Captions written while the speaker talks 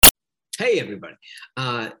Hey, everybody.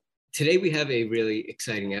 Today we have a really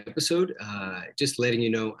exciting episode. Just letting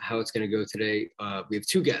you know how it's going to go today. We have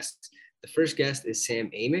two guests. The first guest is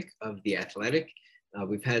Sam Amick of The Athletic.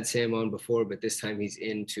 We've had Sam on before, but this time he's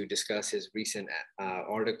in to discuss his recent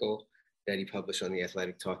article that he published on The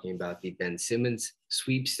Athletic talking about the Ben Simmons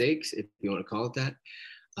sweepstakes, if you want to call it that.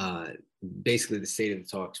 Basically the state of the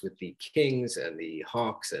talks with the Kings and the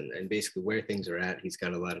Hawks and basically where things are at. He's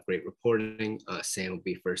got a lot of great reporting. Sam will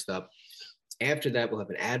be first up. After that, we'll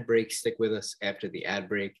have an ad break. Stick with us. After the ad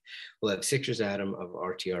break, we'll have Sixers Adam of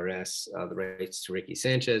RTRS, the rights to Ricky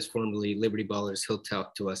Sanchez, formerly Liberty Ballers. He'll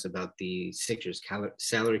talk to us about the Sixers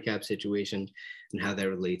salary cap situation and how that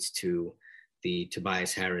relates to the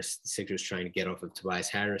Tobias Harris. The Sixers trying to get off of Tobias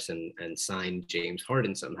Harris and sign James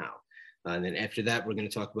Harden somehow. And then after that, we're going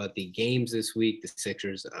to talk about the games this week. The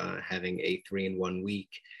Sixers having a 3-1 week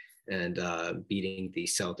and beating the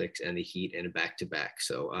Celtics and the Heat in a back-to-back.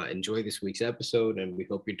 So enjoy this week's episode, and we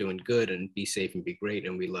hope you're doing good and be safe and be great,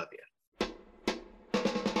 and we love you.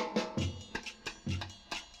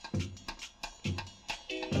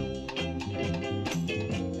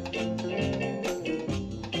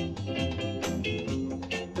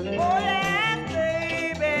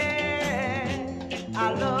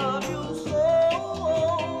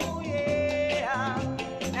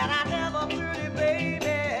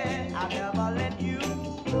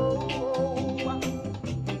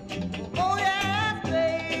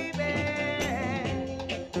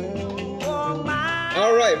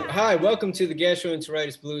 Hi, welcome to the Gastro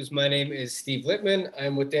Enteritis Blues. My name is Steve Littman.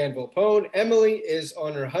 I'm with Dan Volpone. Emily is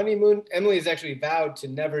on her honeymoon. Emily has actually vowed to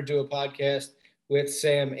never do a podcast with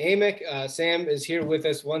Sam Amick. Sam is here with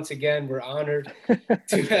us once again. We're honored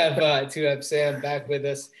to have Sam back with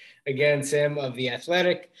us again. Sam of The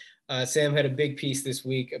Athletic. Sam had a big piece this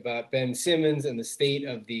week about Ben Simmons and the state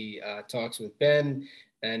of the talks with Ben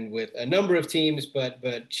and with a number of teams, but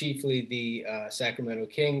chiefly the Sacramento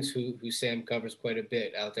Kings, who Sam covers quite a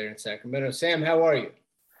bit out there in Sacramento. Sam, how are you?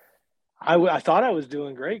 I thought I was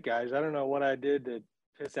doing great, guys. I don't know what I did to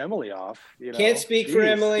piss Emily off. Can't speak for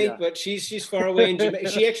Emily, but she's far away in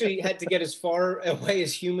Jamaica. She actually had to get as far away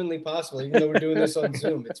as humanly possible, even though we're doing this on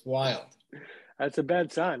Zoom. It's wild. That's a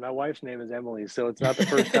bad sign. My wife's name is Emily, so it's not the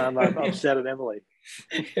first time I've upset at Emily.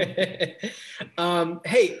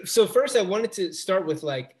 Hey, so first I wanted to start with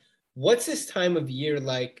what's this time of year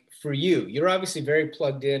like for you? You're obviously very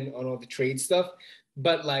plugged in on all the trade stuff,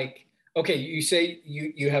 but okay, you say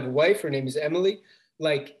you have a wife, her name is Emily.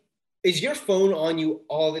 Is your phone on you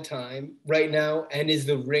all the time right now? And is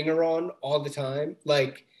the ringer on all the time?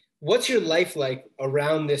 What's your life like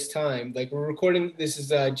around this time? We're recording, this is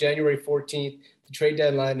January 14th. The trade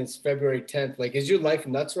deadline is February 10th. Is your life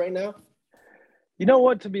nuts right now? You know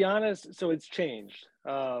what, to be honest, so it's changed.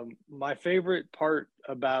 My favorite part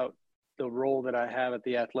about the role that I have at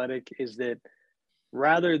The Athletic is that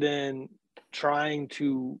rather than trying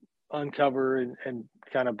to uncover and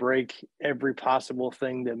kind of break every possible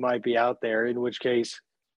thing that might be out there, in which case,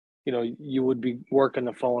 you would be working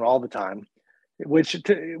the phone all the time,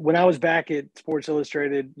 when I was back at Sports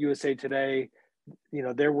Illustrated, USA Today,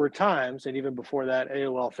 there were times, and even before that,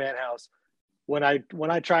 AOL Fan House, when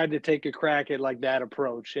I tried to take a crack at that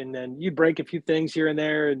approach, and then you'd break a few things here and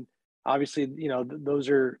there, and obviously, those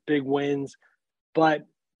are big wins, but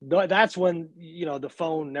that's when, the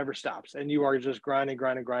phone never stops and you are just grinding.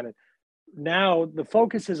 Now the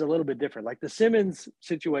focus is a little bit different. The Simmons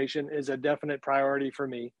situation is a definite priority for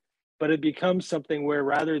me, but it becomes something where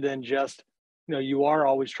rather than just, you are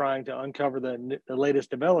always trying to uncover the latest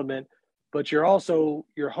development, but you're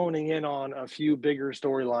honing in on a few bigger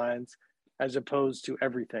storylines as opposed to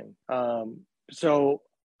everything. So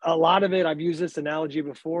a lot of it, I've used this analogy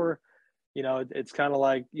before, it's kind of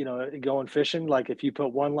like, going fishing. If you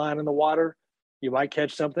put one line in the water, you might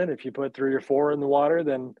catch something. If you put 3 or 4 in the water,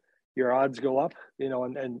 then your odds go up,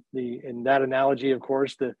 and in that analogy, of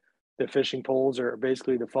course, the fishing poles are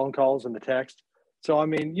basically the phone calls and the text. So, I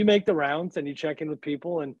mean, you make the rounds and you check in with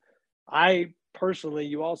people. And I personally,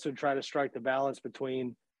 you also try to strike the balance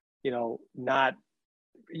between, you don't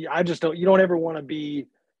ever want to be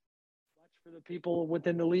much for the people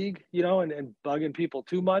within the league, and bugging people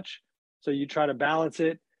too much. So you try to balance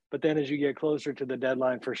it. But then as you get closer to the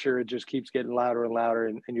deadline, for sure, it just keeps getting louder and louder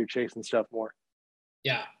and you're chasing stuff more.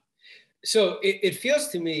 Yeah. So it feels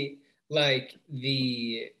to me like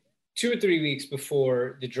the 2 or 3 weeks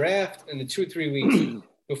before the draft and the 2 or 3 weeks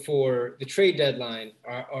before the trade deadline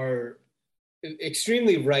are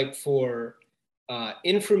extremely ripe for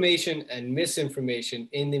information and misinformation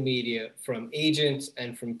in the media from agents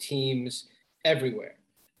and from teams everywhere.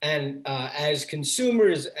 And as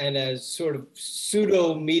consumers and as sort of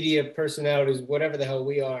pseudo media personalities, whatever the hell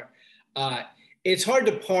we are, it's hard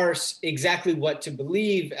to parse exactly what to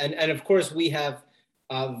believe. And of course, we have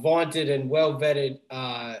vaunted and well-vetted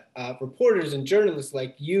reporters and journalists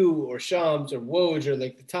like you or Shams or Woj or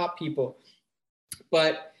like the top people.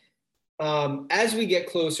 But as we get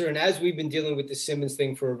closer and as we've been dealing with the Simmons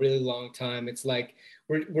thing for a really long time, it's like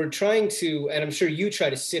we're trying to, and I'm sure you try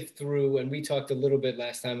to sift through, and we talked a little bit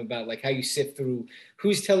last time about like how you sift through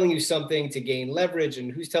who's telling you something to gain leverage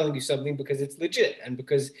and who's telling you something because it's legit and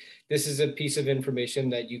because this is a piece of information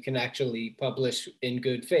that you can actually publish in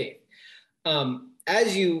good faith.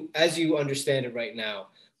 As you understand it right now,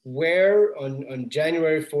 where on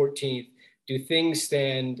January 14th do things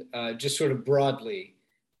stand just sort of broadly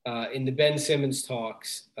in the Ben Simmons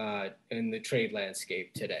talks in the trade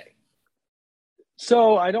landscape today?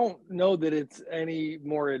 So I don't know that it's any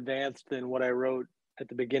more advanced than what I wrote at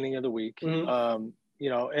the beginning of the week. Mm-hmm.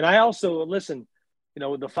 And I also listen,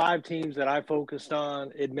 the 5 teams that I focused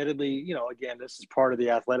on, admittedly, again, this is part of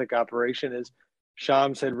the athletic operation, is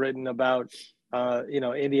Shams had written about,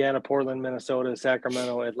 Indiana, Portland, Minnesota,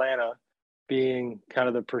 Sacramento, Atlanta being kind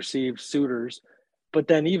of the perceived suitors. But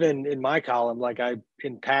then even in my column, like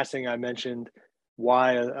in passing, I mentioned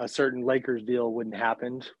why a certain Lakers deal wouldn't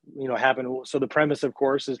happen. So the premise, of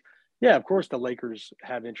course, is, yeah, of course the Lakers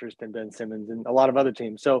have interest in Ben Simmons and a lot of other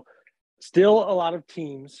teams. So still a lot of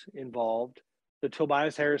teams involved. The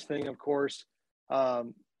Tobias Harris thing, of course, is a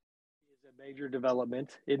major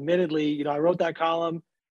development. Admittedly, I wrote that column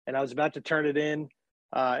and I was about to turn it in.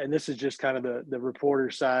 And this is just kind of the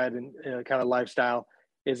reporter side and kind of lifestyle.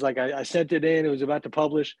 Is like I sent it in, it was about to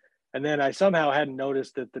publish. And then I somehow hadn't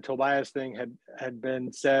noticed that the Tobias thing had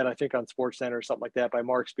been said, I think on SportsCenter or something like that, by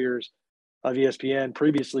Mark Spears of ESPN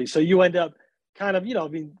previously. So you end up kind of,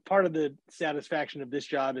 part of the satisfaction of this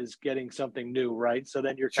job is getting something new, right? So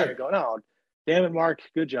then you're kind of going, oh, damn it, Mark,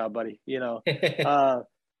 good job, buddy. But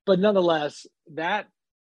nonetheless, that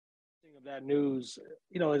news,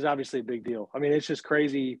 is obviously a big deal. I mean, it's just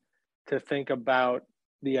crazy to think about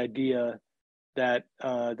the idea that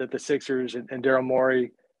the Sixers and Daryl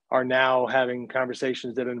Morey are now having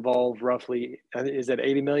conversations that involve roughly, is that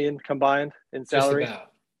 80 million combined in salary? Just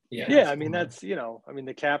about. Yeah. I mean, that's,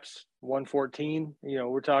 the cap's 114,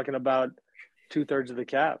 we're talking about 2/3 of the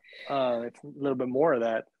cap. It's a little bit more of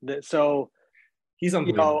that. So he's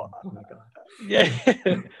unbelievable. Oh my God. Yeah.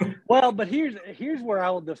 Well, but here's where I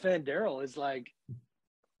will defend Daryl is like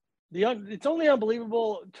it's only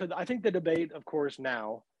unbelievable I think the debate, of course,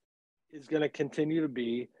 now is going to continue to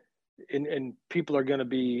be, and people are going to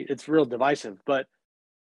be, it's real divisive, but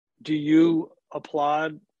do you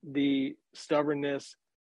applaud the stubbornness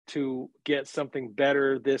to get something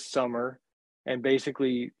better this summer and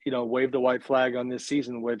basically, wave the white flag on this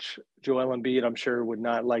season, which Joel Embiid, I'm sure, would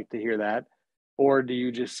not like to hear that? Or do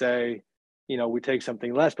you just say, we take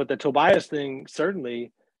something less? But the Tobias thing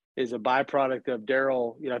certainly is a byproduct of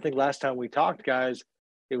Daryl. I think last time we talked, guys,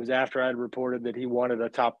 it was after I'd reported that he wanted a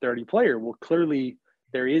top 30 player. Well, clearly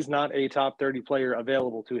there is not a top 30 player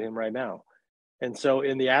available to him right now. And so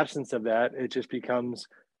in the absence of that, it just becomes,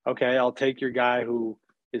 okay, I'll take your guy who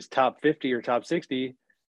is top 50 or top 60,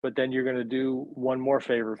 but then you're going to do one more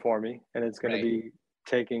favor for me. And it's going to be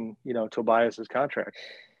taking, Tobias's contract.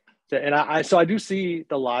 And I do see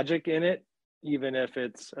the logic in it, even if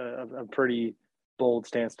it's a pretty bold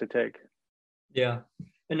stance to take. Yeah.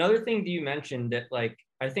 Another thing that you mentioned that, like,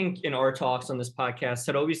 I think in our talks on this podcast,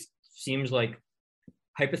 it always seems like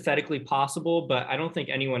hypothetically possible, but I don't think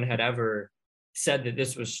anyone had ever said that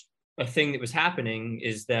this was a thing that was happening,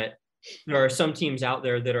 is that there are some teams out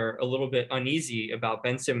there that are a little bit uneasy about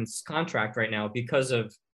Ben Simmons' contract right now because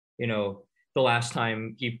of, the last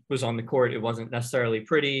time he was on the court, it wasn't necessarily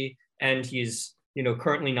pretty. And he's,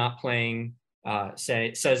 currently not playing,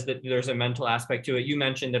 says that there's a mental aspect to it. You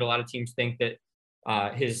mentioned that a lot of teams think that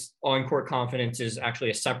his on-court confidence is actually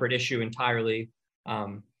a separate issue entirely.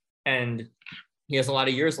 And he has a lot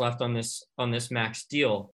of years left on this max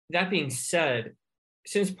deal. That being said,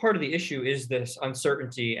 since part of the issue is this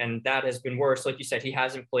uncertainty, and that has been worse, like you said, he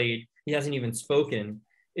hasn't played, he hasn't even spoken.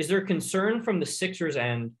 Is there concern from the Sixers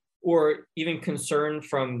end, or even concern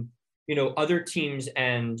from, other teams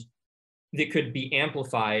end that could be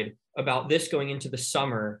amplified about this going into the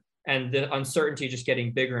summer and the uncertainty just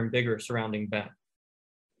getting bigger and bigger surrounding Ben?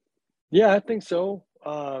 Yeah, I think so.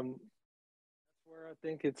 That's where I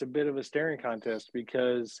think it's a bit of a staring contest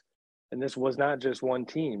because, and this was not just one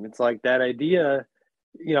team. It's like that idea,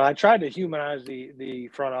 I tried to humanize the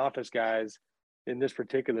front office guys in this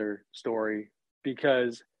particular story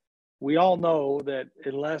because we all know that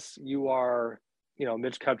unless you are,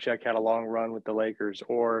 Mitch Kupchak had a long run with the Lakers,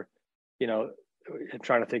 or, I'm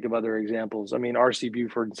trying to think of other examples. I mean, R.C.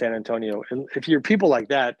 Buford in San Antonio. And if you're people like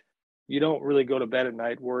that, you don't really go to bed at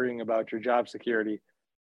night worrying about your job security.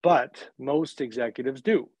 But most executives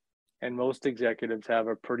do. And most executives have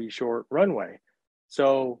a pretty short runway.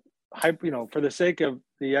 So, for the sake of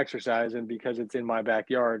the exercise and because it's in my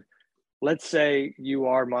backyard, let's say you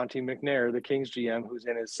are Monty McNair, the Kings GM, who's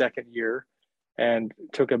in his second year and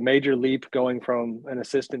took a major leap going from an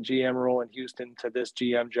assistant GM role in Houston to this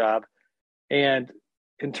GM job. And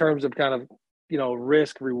in terms of kind of,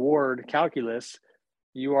 risk reward calculus,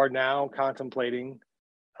 you are now contemplating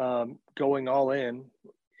going all in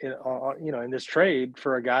this trade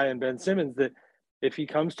for a guy in Ben Simmons that if he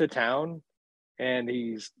comes to town and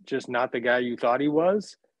he's just not the guy you thought he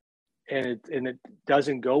was, and it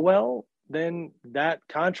doesn't go well, then that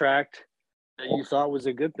contract that you thought was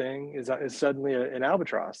a good thing is suddenly an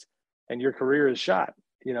albatross, and your career is shot,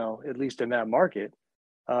 at least in that market.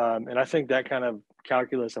 And I think that kind of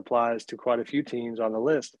calculus applies to quite a few teams on the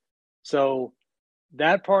list. So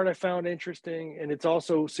that part I found interesting, and it's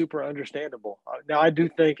also super understandable. Now, I do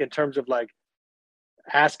think in terms of like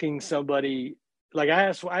asking somebody, like I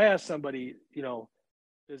asked somebody,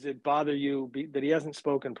 does it bother you that he hasn't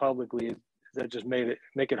spoken publicly? That just make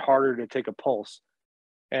it harder to take a pulse.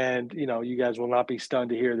 And, you guys will not be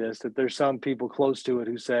stunned to hear this, that there's some people close to it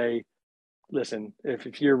who say, listen,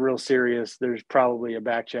 if you're real serious, there's probably a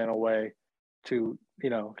back channel way to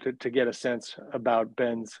get a sense about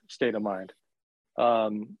Ben's state of mind.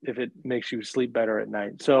 If it makes you sleep better at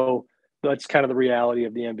night. So that's kind of the reality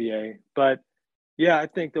of the NBA. But yeah, I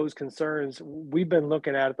think those concerns, we've been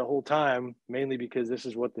looking at it the whole time, mainly because this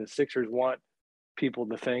is what the Sixers want people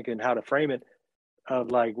to think and how to frame it,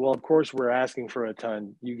 of like, well, of course we're asking for a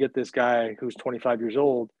ton. You get this guy who's 25 years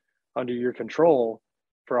old under your control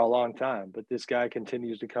for a long time, but this guy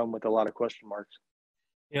continues to come with a lot of question marks.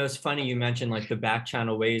 It's funny you mentioned like the back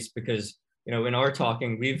channel ways, because in our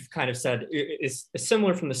talking, we've kind of said it's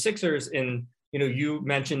similar from the Sixers in, you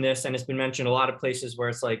mentioned this, and it's been mentioned a lot of places where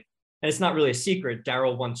it's like, and it's not really a secret,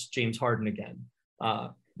 Daryl wants James Harden again.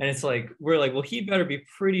 And it's like, we're like, well, he better be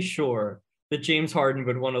pretty sure that James Harden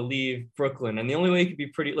would want to leave Brooklyn. And the only way he could be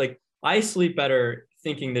pretty, like, I sleep better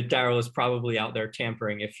thinking that Daryl is probably out there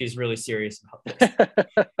tampering if he's really serious about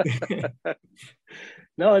this.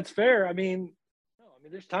 No, it's fair. I mean,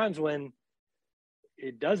 there's times when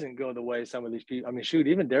it doesn't go the way some of these people. I mean, shoot,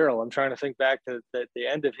 even Daryl. I'm trying to think back to the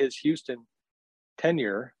end of his Houston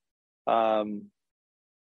tenure. I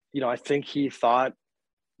think he thought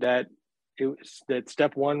that that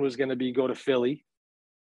step one was going to be go to Philly,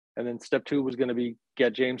 and then step two was going to be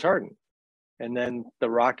get James Harden, and then the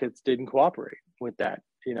Rockets didn't cooperate with that.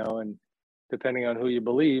 And depending on who you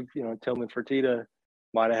believe, Tillman Fertitta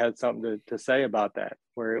might have had something to say about that,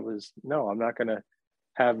 where it was, no, I'm not going to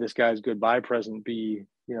have this guy's goodbye present be,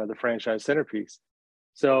 the franchise centerpiece.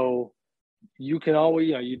 So you can always,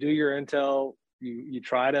 you do your intel, you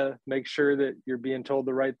try to make sure that you're being told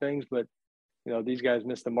the right things, but these guys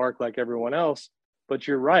miss the mark like everyone else. But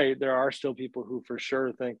you're right, there are still people who for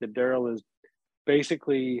sure think that Daryl is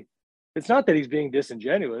basically, it's not that he's being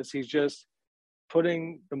disingenuous, he's just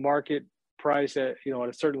putting the market price at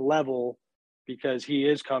a certain level because he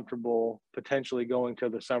is comfortable potentially going to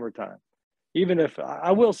the summertime. Even if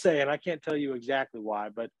I will say, and I can't tell you exactly why,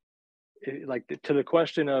 but to the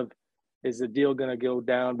question of, is the deal going to go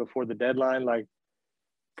down before the deadline? Like,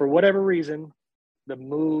 for whatever reason, the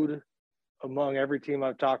mood among every team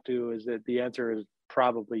I've talked to is that the answer is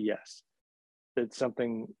probably yes, that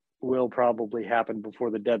something will probably happen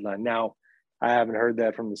before the deadline. Now, I haven't heard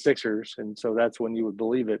that from the Sixers, and so that's when you would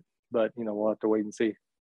believe it. But, we'll have to wait and see.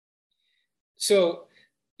 So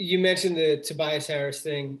you mentioned the Tobias Harris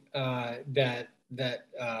thing, that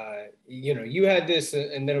you had this,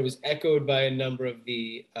 and then it was echoed by a number of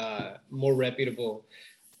the more reputable,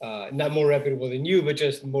 not more reputable than you, but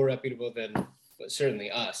just more reputable than certainly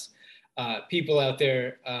us, people out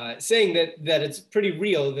there saying that it's pretty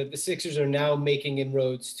real that the Sixers are now making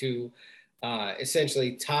inroads to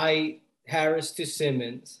essentially tie Harris to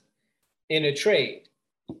Simmons in a trade.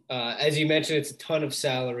 As you mentioned, it's a ton of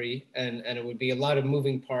salary, and it would be a lot of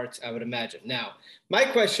moving parts, I would imagine. Now, my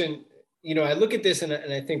question, I look at this and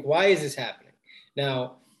I think, why is this happening?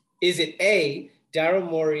 Now, is it A, Daryl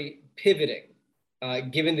Morey pivoting,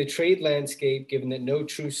 given the trade landscape, given that no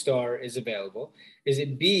true star is available? Is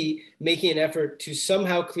it B, making an effort to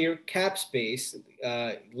somehow clear cap space?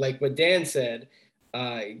 Like what Dan said,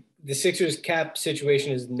 the Sixers cap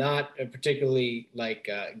situation is not a particularly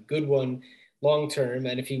good one. long term.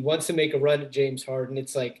 And if he wants to make a run at James Harden,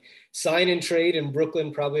 it's like sign and trade, and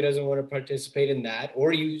Brooklyn probably doesn't want to participate in that.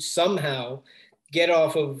 Or you somehow get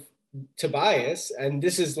off of Tobias, and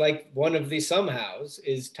this is like one of the somehows,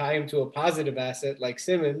 is tie him to a positive asset like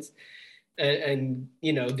Simmons. And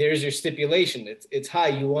you know, there's your stipulation. It's high.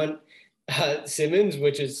 You want Simmons,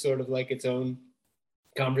 which is sort of like its own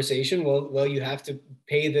conversation. Well, you have to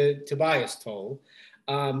pay the Tobias toll.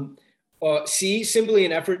 C, simply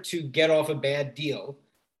an effort to get off a bad deal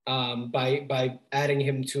by adding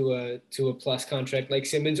him to a plus contract like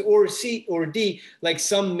Simmons, or C or D, like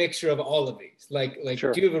some mixture of all of these. Like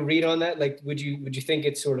sure. Do you have a read on that? Like, would you think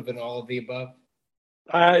it's sort of an all of the above?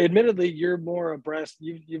 Admittedly, you're more abreast.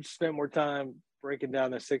 You've spent more time breaking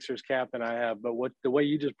down the Sixers cap than I have, but the way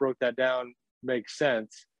you just broke that down makes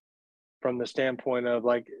sense from the standpoint of,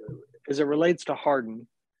 like, as it relates to Harden.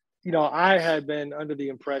 You know, I had been under the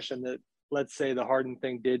impression that, let's say the Harden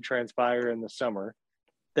thing did transpire in the summer,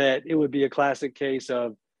 that it would be a classic case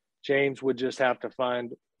of James would just have to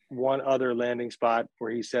find one other landing spot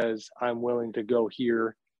where he says, I'm willing to go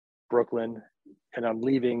here, Brooklyn, and I'm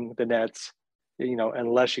leaving the Nets, you know,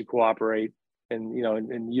 unless you cooperate, and, you know,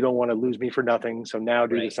 and you don't want to lose me for nothing. So now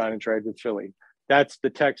do the sign and trade with Philly. That's the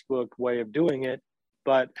textbook way of doing it.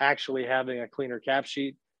 But actually having a cleaner cap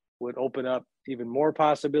sheet would open up even more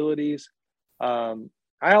possibilities. I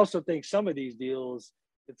also think some of these deals,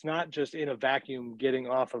 it's not just in a vacuum getting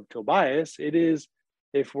off of Tobias. It is,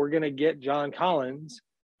 if we're going to get John Collins,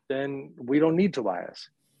 then we don't need Tobias.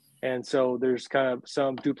 And so there's kind of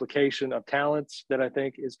some duplication of talents that I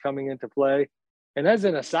think is coming into play. And as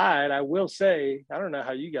an aside, I will say, I don't know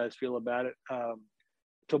how you guys feel about it.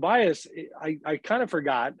 Tobias, I kind of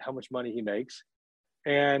forgot how much money he makes.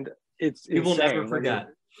 And it's we will never forget.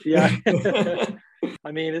 Yeah.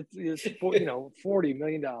 I mean, it's you know, $40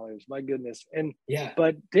 million. My goodness. And yeah,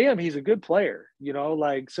 but damn, he's a good player, you know,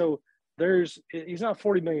 like, so he's not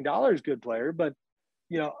 $40 million good player, but,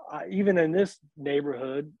 you know, even in this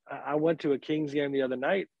neighborhood, I went to a Kings game the other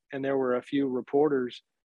night, and there were a few reporters.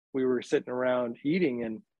 We were sitting around eating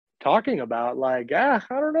and talking about, like, I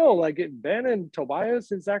don't know, like, Ben and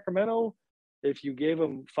Tobias in Sacramento, if you gave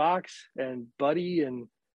them Fox and Buddy and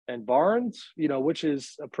Barnes, you know, which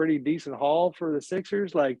is a pretty decent haul for the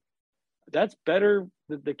Sixers, like, that's better.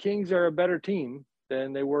 The Kings are a better team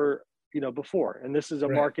than they were, you know, before. And this is a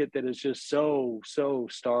market that is just so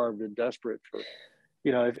starved and desperate for,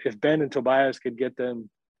 you know, if Ben and Tobias could get them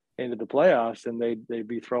into the playoffs, then they'd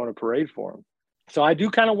be throwing a parade for them. So I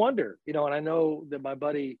do kind of wonder, you know, and I know that my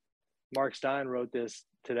buddy Mark Stein wrote this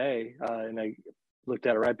today, and I looked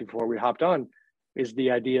at it right before we hopped on, is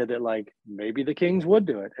the idea that, like, maybe the Kings would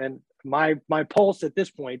do it. And my pulse at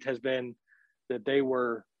this point has been that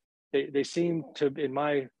they seem to, in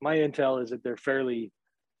my intel is that they're fairly,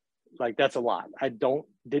 like, that's a lot. I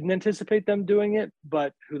didn't anticipate them doing it,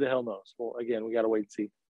 but who the hell knows? Well, again, we got to wait and see.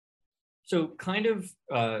 So kind of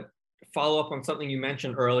follow up on something you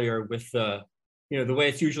mentioned earlier with the way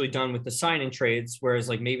it's usually done with the sign-in trades, whereas,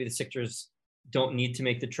 like, maybe the Sixers don't need to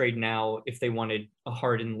make the trade now if they wanted a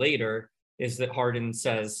Harden later, is that Harden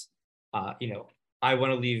says, you know, I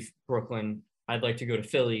want to leave Brooklyn. I'd like to go to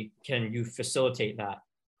Philly. Can you facilitate that?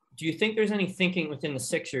 Do you think there's any thinking within the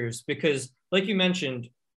Sixers? Because, like you mentioned,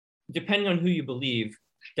 depending on who you believe,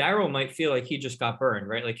 Daryl might feel like he just got burned,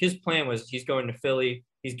 right? Like, his plan was he's going to Philly,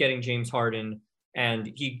 he's getting James Harden,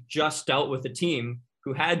 and he just dealt with a team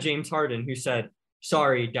who had James Harden, who said,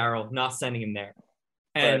 sorry, Daryl, not sending him there.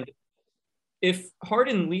 And if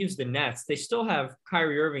Harden leaves the Nets, they still have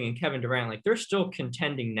Kyrie Irving and Kevin Durant. Like, they're still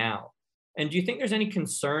contending now. And do you think there's any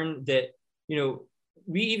concern that, you know,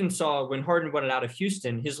 we even saw when Harden wanted out of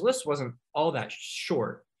Houston, his list wasn't all that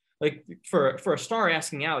short. Like, for a star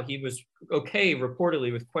asking out, he was okay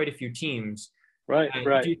reportedly with quite a few teams. Right.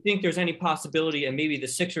 Do you think there's any possibility, and maybe the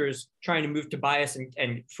Sixers trying to move Tobias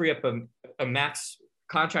and free up a max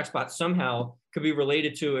contract spot somehow could be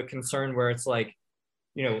related to a concern where it's like,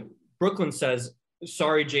 you know, Brooklyn says,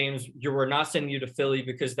 sorry, James, we're not sending you to Philly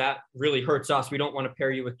because that really hurts us. We don't want to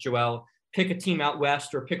pair you with Joel. Pick a team out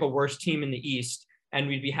west or pick a worse team in the East, and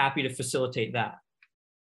we'd be happy to facilitate that.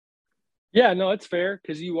 Yeah, no, it's fair,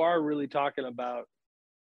 because you are really talking about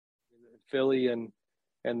Philly and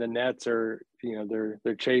the Nets are, you know,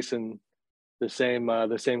 they're chasing the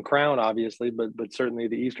same crown, obviously, but certainly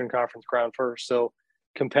the Eastern Conference crown first. So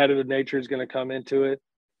competitive nature is going to come into it.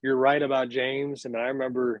 You're right about James. I mean, I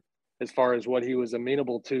remember, as far as what he was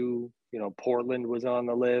amenable to, you know, Portland was on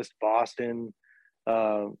the list, Boston.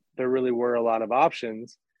 There really were a lot of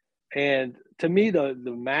options. And to me, the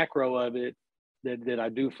macro of it that I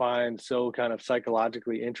do find so kind of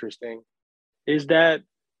psychologically interesting is that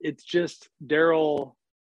it's just Daryl.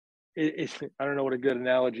 I don't know what a good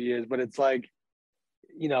analogy is, but it's like,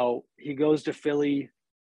 you know, he goes to Philly,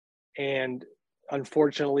 and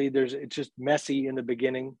unfortunately, it's just messy in the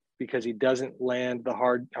beginning because he doesn't land the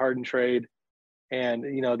Harden trade, and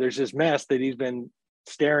you know, there's this mess that he's been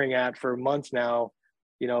staring at for months now.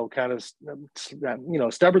 You know, kind of, you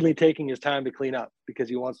know, stubbornly taking his time to clean up because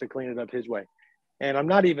he wants to clean it up his way. And I'm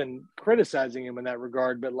not even criticizing him in that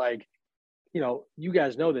regard, but like, you know, you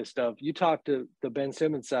guys know this stuff. You talk to the Ben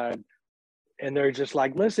Simmons side, and they're just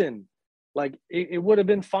like, listen, like it would have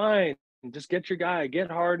been fine. Just get your guy,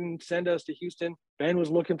 get Harden, send us to Houston. Ben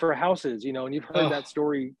was looking for houses, you know, and you've heard that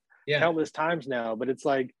story countless times now. But it's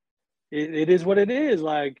like, it is what it is.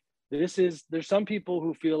 Like, there's some people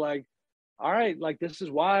who feel like, all right, like this is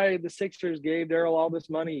why the Sixers gave Daryl all this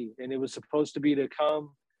money, and it was supposed to be to come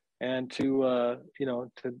and to you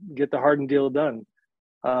know, to get the Harden deal done,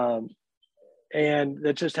 and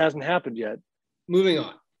that just hasn't happened yet. Moving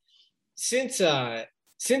on, since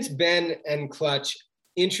Ben and Clutch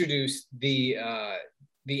introduced the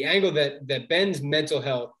angle that Ben's mental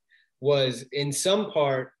health was in some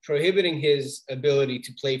part prohibiting his ability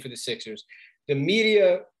to play for the Sixers, the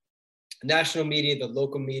media, national media, the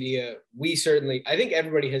local media, I think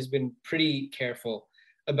everybody has been pretty careful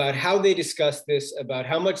about how they discuss this, about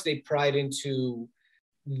how much they pried into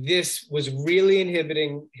this was really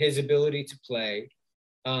inhibiting his ability to play.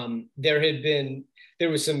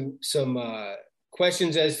 There was some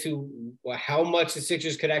questions as to how much the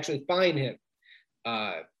Sixers could actually fine him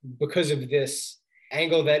because of this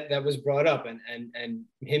angle that was brought up, and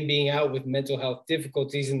him being out with mental health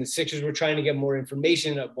difficulties. And the Sixers were trying to get more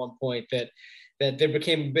information at one point that there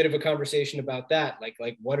became a bit of a conversation about that. Like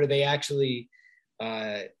what are they actually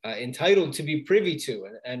entitled to be privy to?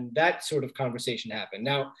 And that sort of conversation happened.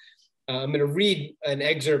 Now, I'm going to read an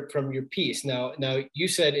excerpt from your piece. Now you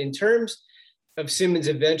said, in terms of Simmons'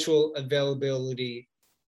 eventual availability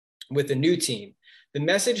with a new team, the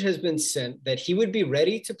message has been sent that he would be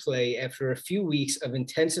ready to play after a few weeks of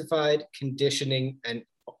intensified conditioning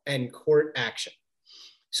and court action.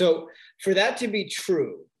 So for that to be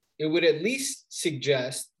true, it would at least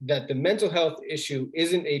suggest that the mental health issue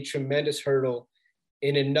isn't a tremendous hurdle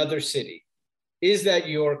in another city. Is that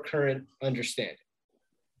your current understanding?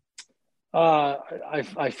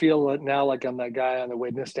 I feel now like I'm that guy on the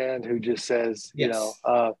witness stand who just says, yes. You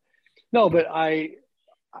know, no, but I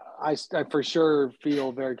for sure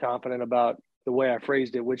feel very confident about the way I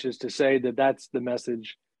phrased it, which is to say that that's the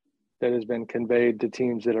message that has been conveyed to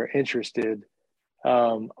teams that are interested.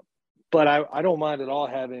 But I don't mind at all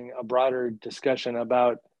having a broader discussion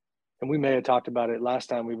about, and we may have talked about it last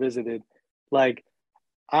time we visited, like,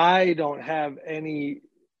 I don't have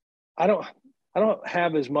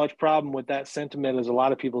as much problem with that sentiment as a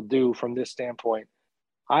lot of people do from this standpoint.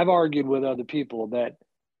 I've argued with other people that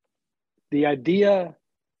the idea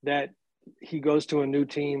that he goes to a new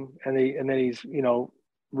team and then he's, you know,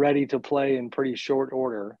 ready to play in pretty short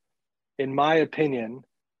order, in my opinion,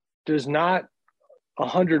 does not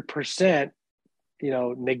 100%, you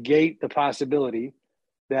know, negate the possibility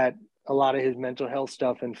that a lot of his mental health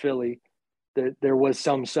stuff in Philly, that there was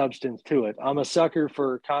some substance to it. I'm a sucker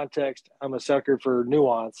for context. I'm a sucker for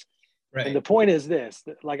nuance. Right. And the point is this,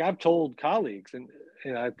 like I've told colleagues, and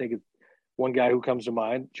I think it's one guy who comes to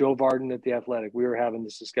mind, Joe Varden at The Athletic, we were having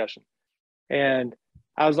this discussion. And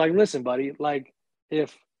I was like, listen, buddy, like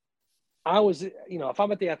if I was, you know, if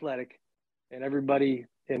I'm at The Athletic and everybody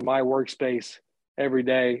in my workspace every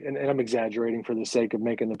day, and I'm exaggerating for the sake of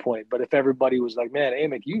making the point, but if everybody was like, man,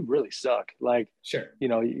 Amick, you really suck. Like, sure, you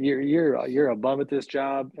know, you're a bum at this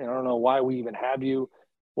job, and I don't know why we even have you.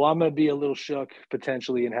 Well, I'm going to be a little shook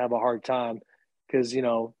potentially and have a hard time because, you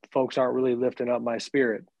know, folks aren't really lifting up my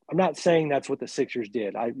spirit. I'm not saying that's what the Sixers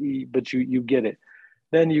did. But you get it.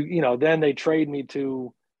 Then then they trade me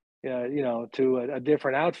to, to a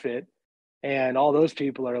different outfit, and all those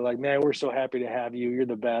people are like, man, we're so happy to have you. You're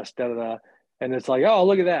the best. Da da da. And it's like, oh,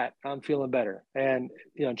 look at that. I'm feeling better. And,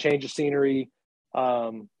 you know, change of scenery.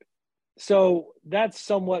 So that's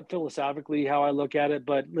somewhat philosophically how I look at it.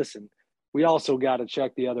 But listen, we also got to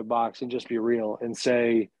check the other box and just be real and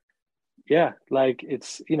say, yeah, like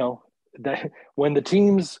it's, you know, that when the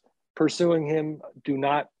teams pursuing him do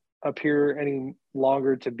not appear any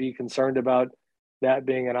longer to be concerned about that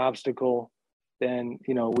being an obstacle, then,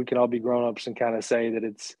 you know, we can all be grown-ups and kind of say that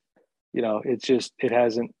it's, you know, it's just, it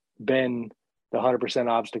hasn't been the 100%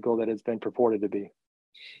 obstacle that it's been purported to be.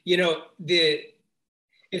 You know,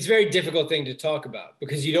 it's a very difficult thing to talk about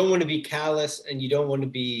because you don't want to be callous and you don't want to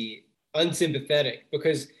be unsympathetic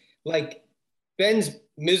because, like, Ben's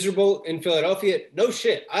miserable in Philadelphia. No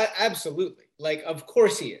shit. Absolutely. Like, of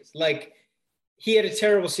course he is. Like, he had a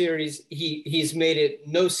terrible series. He's made it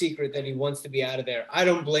no secret that he wants to be out of there. I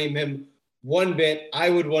don't blame him one bit. I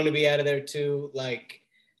would want to be out of there too. Like,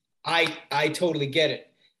 I totally get it.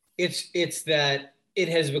 It's that it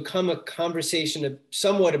has become a conversation of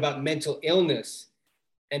somewhat about mental illness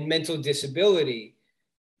and mental disability.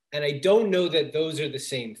 And I don't know that those are the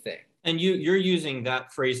same thing. And you're using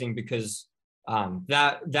that phrasing because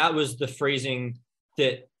that was the phrasing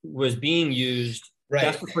that was being used. Right.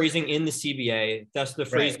 That's the phrasing in the CBA. That's the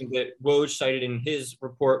phrasing that Woj cited in his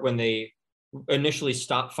report when they initially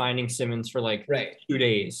stopped finding Simmons for like 2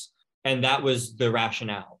 days. And that was the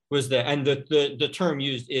rationale, and the term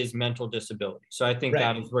used is mental disability. So I think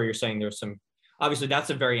that is where you're saying there's some, obviously that's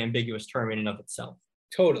a very ambiguous term in and of itself.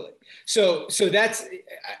 Totally. So that's,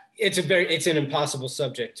 it's an impossible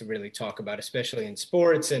subject to really talk about, especially in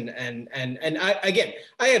sports. And I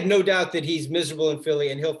have no doubt that he's miserable in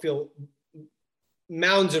Philly and he'll feel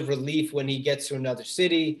mounds of relief when he gets to another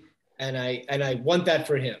city. And I want that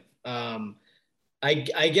for him.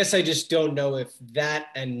 I guess I just don't know if that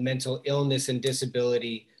and mental illness and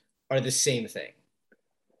disability are the same thing.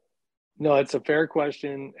 No, it's a fair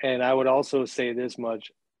question. And I would also say this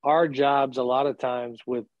much. Our jobs, a lot of times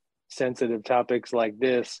with sensitive topics like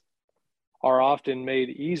this, are often made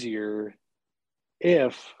easier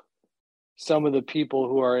if some of the people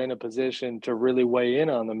who are in a position to really weigh in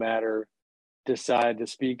on the matter decide to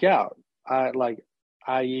speak out. These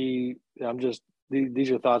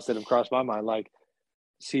are thoughts that have crossed my mind, like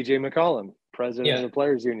CJ McCollum, president of the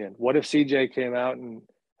Players Union. What if CJ came out and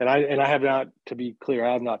I have not, to be clear,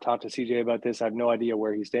 I have not talked to CJ about this. I have no idea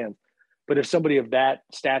where he stands. But if somebody of that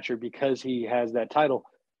stature, because he has that title,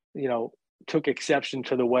 took exception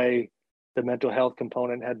to the way the mental health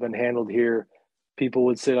component had been handled here, people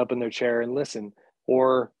would sit up in their chair and listen.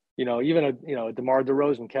 Or, even DeMar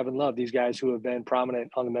DeRozan, Kevin Love, these guys who have been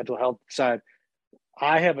prominent on the mental health side.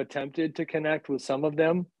 I have attempted to connect with some of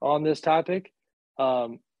them on this topic.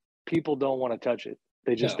 People don't want to touch it.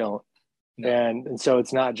 They just don't. No. And so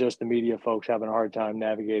it's not just the media folks having a hard time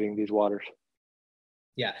navigating these waters.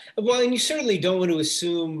 Yeah. Well, and you certainly don't want to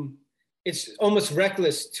assume, it's almost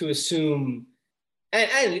reckless to assume,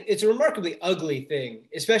 and it's a remarkably ugly thing,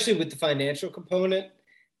 especially with the financial component,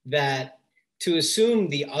 that to assume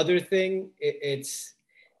the other thing, it's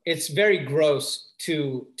very gross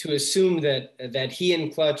to assume that he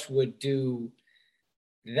and Klutch would do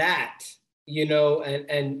that,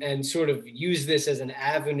 and sort of use this as an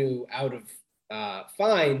avenue out of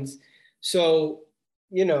fines. So,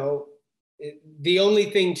 the only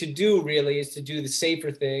thing to do really is to do the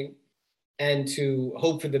safer thing and to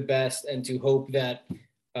hope for the best and to hope that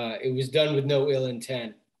it was done with no ill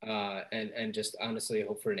intent and just honestly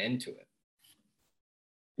hope for an end to it.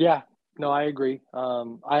 Yeah, no, I agree.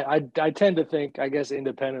 I tend to think, I guess,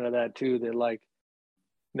 independent of that too, that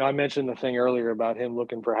I mentioned the thing earlier about him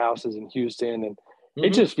looking for houses in Houston, and it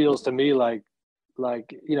just feels to me like,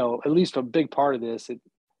 at least a big part of this,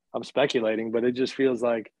 I'm speculating, but it just feels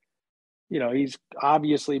like, he's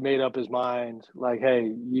obviously made up his mind, like,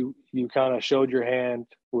 hey, you kind of showed your hand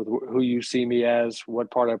with who you see me as, what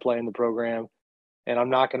part I play in the program, and I'm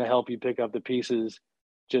not going to help you pick up the pieces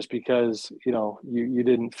just because, you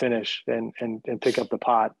didn't finish and pick up the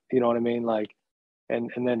pot, you know what I mean? Like, and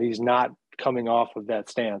then he's not coming off of that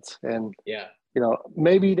stance. And,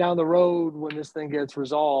 maybe down the road when this thing gets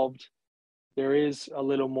resolved, there is a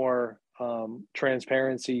little more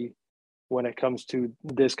transparency when it comes to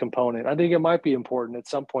this component. I think it might be important at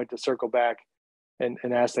some point to circle back and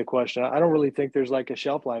ask the question. I don't really think there's like a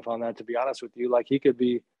shelf life on that, to be honest with you. Like, he could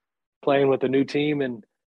be playing with a new team and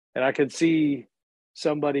I could see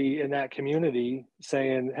somebody in that community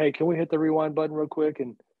saying, hey, can we hit the rewind button real quick?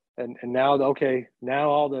 And now, okay, now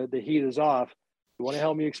all the heat is off. You want to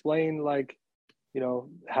help me explain,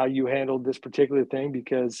 how you handled this particular thing?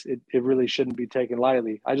 Because it really shouldn't be taken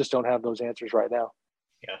lightly. I just don't have those answers right now.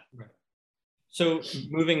 Yeah. Right. So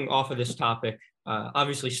moving off of this topic,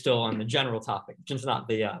 obviously still on the general topic, just not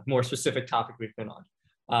the more specific topic we've been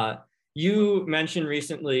on. You mentioned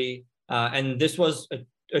recently, and this was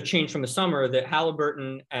a change from the summer, that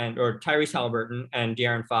Tyrese Halliburton and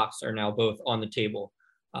De'Aaron Fox are now both on the table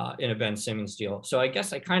in a Ben Simmons deal. So I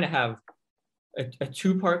guess I kind of have a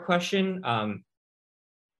two-part question.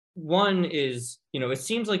 One is, it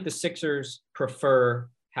seems like the Sixers prefer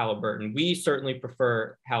Halliburton. We certainly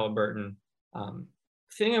prefer Halliburton.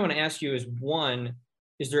 Thing I want to ask you is, one,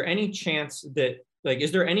 is there any chance that,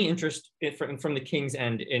 is there any interest from the Kings'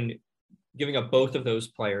 end in giving up both of those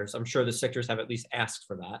players? I'm sure the Sixers have at least asked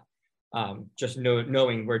for that, just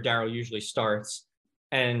knowing where Daryl usually starts.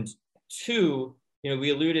 And two,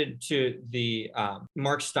 we alluded to the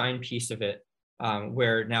Mark Stein piece of it,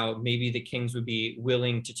 where now maybe the Kings would be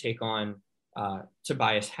willing to take on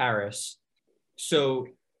Tobias Harris. So,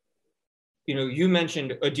 you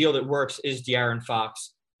mentioned a deal that works is De'Aaron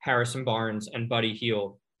Fox, Harrison Barnes, and Buddy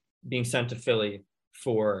Hield being sent to Philly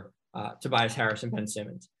for Tobias Harris and Ben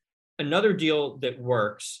Simmons. Another deal that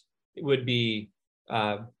works would be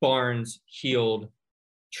Barnes, Hield,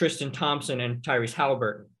 Tristan Thompson, and Tyrese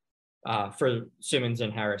Halliburton for Simmons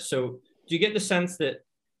and Harris. So do you get the sense that,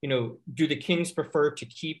 do the Kings prefer to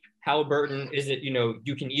keep Halliburton? Is it,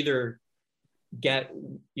 you can either get,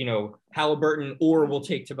 Halliburton or we'll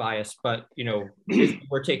take Tobias, but, if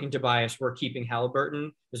we're taking Tobias, we're keeping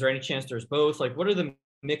Halliburton. Is there any chance there's both? Like, what are the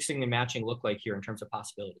mixing and matching look like here in terms of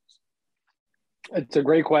possibilities? It's a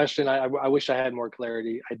great question. I wish I had more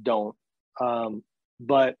clarity. I don't.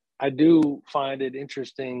 But I do find it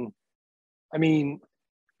interesting. I mean,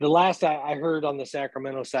 the last I heard on the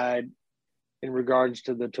Sacramento side in regards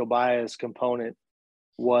to the Tobias component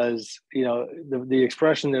was, the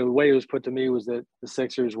expression, the way it was put to me was that the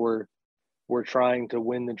Sixers were trying to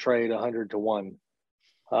win the trade 100-1.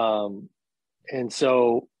 And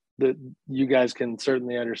so you guys can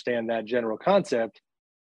certainly understand that general concept.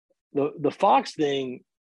 The Fox thing,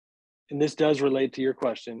 and this does relate to your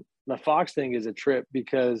question, the Fox thing is a trip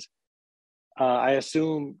because I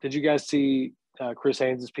assume, did you guys see Chris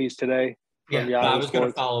Haynes' piece today? Yeah, I was going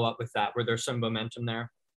to follow up with that. Were there some momentum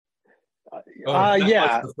there?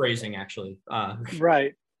 Yeah. The phrasing, actually.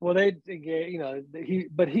 Right. Well, it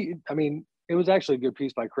was actually a good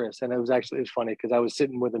piece by Chris. And it was funny because I was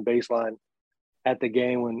sitting with him baseline at the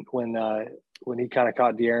game when he kind of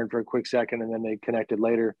caught De'Aaron for a quick second and then they connected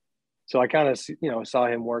later. So I kind of, saw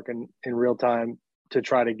him working in real time to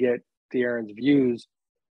try to get De'Aaron's views.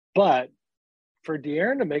 But for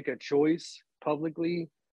De'Aaron to make a choice publicly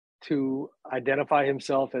to identify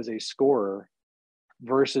himself as a scorer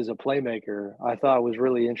versus a playmaker, I thought was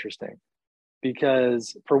really interesting.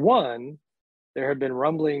 Because for one, there had been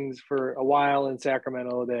rumblings for a while in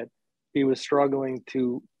Sacramento that he was struggling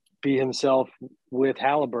to be himself with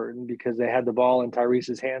Halliburton because they had the ball in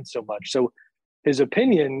Tyrese's hands so much. So his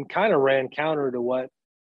opinion kind of ran counter to what,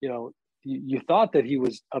 you thought that he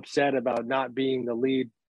was upset about not being the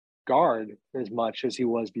lead guard as much as he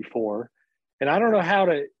was before. And I don't know how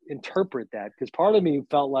to interpret that because part of me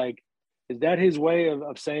felt like, is that his way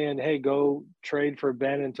of saying, hey, go trade for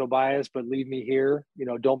Ben and Tobias, but leave me here,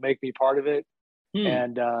 don't make me part of it.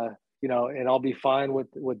 And, and I'll be fine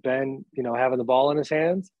with Ben, having the ball in his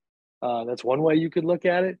hands. That's one way you could look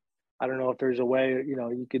at it. I don't know if there's a way,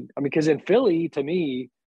 you could, because in Philly, to me,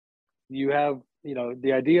 you have,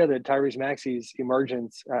 the idea that Tyrese Maxey's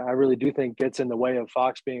emergence, I really do think gets in the way of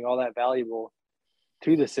Fox being all that valuable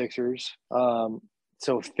to the Sixers.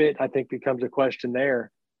 So fit, I think, becomes a question there.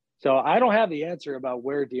 So I don't have the answer about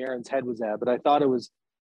where De'Aaron's head was at, but I thought it was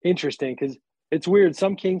interesting because it's weird.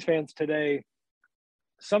 Some Kings fans today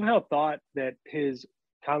somehow thought that his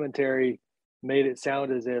commentary made it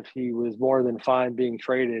sound as if he was more than fine being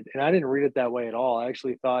traded. And I didn't read it that way at all. I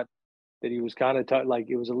actually thought that he was kind of like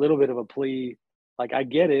it was a little bit of a plea. Like, I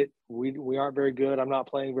get it. We aren't very good. I'm not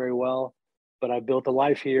playing very well, but I built a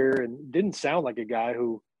life here, and didn't sound like a guy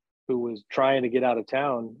who was trying to get out of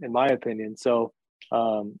town, in my opinion. So,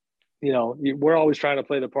 we're always trying to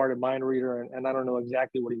play the part of mind reader, and I don't know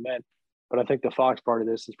exactly what he meant, but I think the Fox part of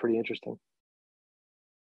this is pretty interesting.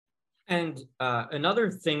 And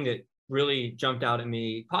another thing that really jumped out at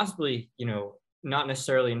me, possibly, not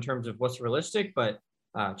necessarily in terms of what's realistic, but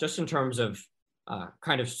just in terms of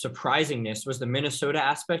kind of surprisingness, was the Minnesota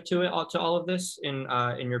aspect to all of this in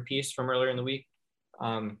your piece from earlier in the week,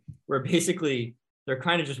 where basically they're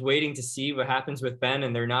kind of just waiting to see what happens with Ben,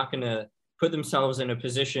 and they're not going to put themselves in a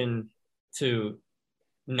position to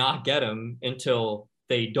not get him until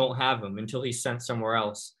they don't have him, until he's sent somewhere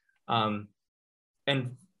else. And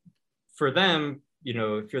for them,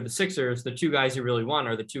 if you're the Sixers, the two guys you really want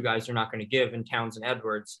are the two guys you're not going to give in Towns and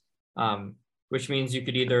Edwards, which means you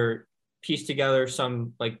could either piece together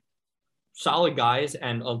some like solid guys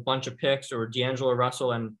and a bunch of picks, or D'Angelo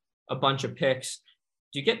Russell and a bunch of picks.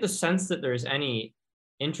 Do you get the sense that there's any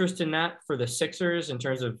interest in that for the Sixers in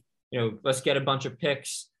terms of, let's get a bunch of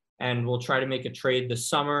picks and we'll try to make a trade this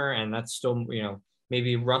summer, and that's still,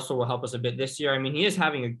 maybe Russell will help us a bit this year. I mean, he is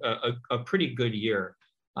having a pretty good year.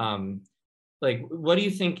 Like, what do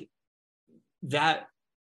you think that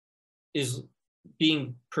is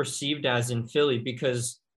being perceived as in Philly?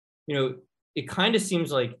 Because, it kind of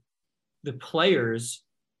seems like the players,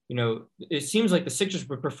 it seems like the Sixers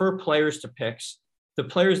would prefer players to picks. The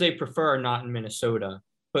players they prefer are not in Minnesota,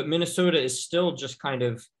 but Minnesota is still just kind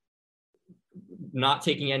of not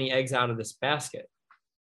taking any eggs out of this basket.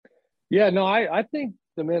 Yeah, no, I think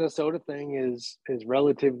the Minnesota thing is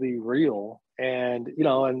relatively real. And,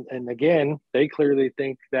 and again, they clearly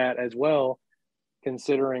think that as well,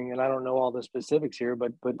 considering, and I don't know all the specifics here,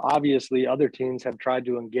 but obviously other teams have tried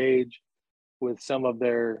to engage with some of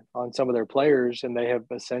their players, and they have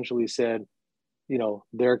essentially said,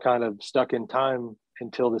 they're kind of stuck in time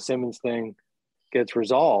until the Simmons thing gets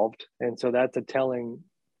resolved. And so that's a telling,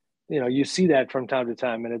 you see that from time to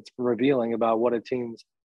time, and it's revealing about what a team's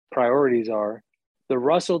priorities are. The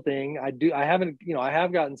Russell thing, I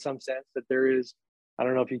have gotten some sense that there is, I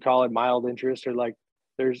don't know if you call it mild interest, or like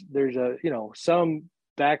there's a, some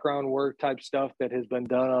background work type stuff that has been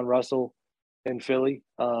done on Russell in Philly,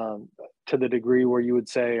 to the degree where you would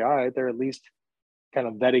say, all right, they're at least kind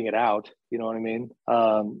of vetting it out. You know what I mean?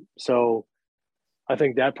 So I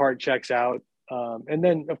think that part checks out. And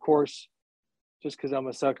then of course, just because I'm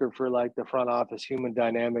a sucker for like the front office human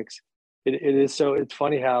dynamics, it's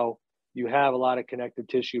funny how you have a lot of connective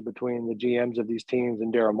tissue between the GMs of these teams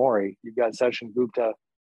and Daryl Morey. You've got Sachin Gupta,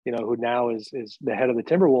 who now is the head of the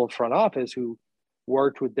Timberwolves front office, who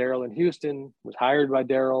worked with Daryl in Houston, was hired by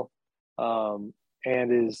Daryl, and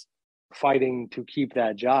is fighting to keep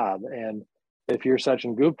that job. And if you're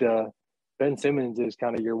Sachin Gupta, Ben Simmons is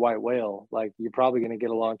kind of your white whale. Like, you're probably going to get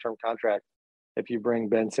a long-term contract if you bring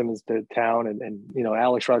Ben Simmons to town, and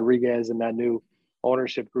Alex Rodriguez and that new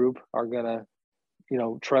ownership group are going to,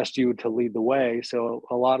 trust you to lead the way. So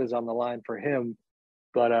a lot is on the line for him,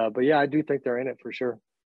 but yeah, I do think they're in it for sure.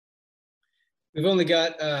 We've only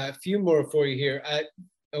got a few more for you here. I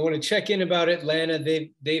want to check in about Atlanta.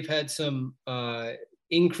 They've had some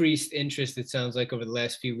increased interest, it sounds like, over the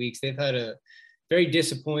last few weeks. They've had a very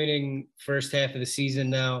disappointing first half of the season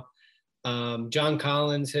now. John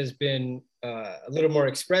Collins has been a little more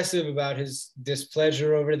expressive about his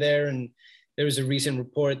displeasure over there, and there was a recent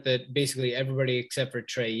report that basically everybody except for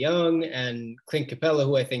Trae Young and Clint Capella,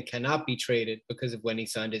 who I think cannot be traded because of when he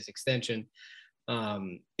signed his extension,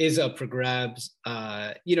 is up for grabs.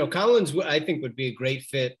 Collins, I think, would be a great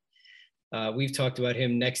fit. We've talked about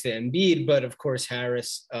him next to Embiid, but of course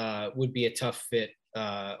Harris would be a tough fit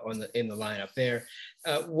in the lineup there.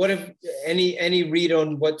 What if any read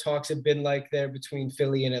on what talks have been like there between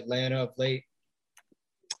Philly and Atlanta of late?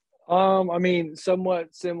 I mean,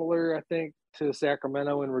 somewhat similar, I think, to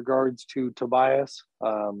Sacramento in regards to Tobias.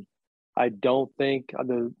 I don't think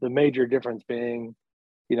the major difference being,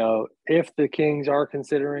 if the Kings are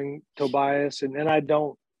considering Tobias, and I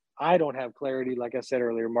don't have clarity. Like I said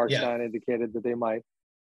earlier, Mark Stein indicated that they might.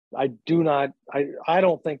 I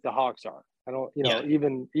don't think the Hawks are. I don't,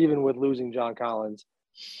 even with losing John Collins,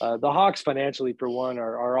 the Hawks financially, for one,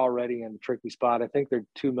 are already in a tricky spot. I think they're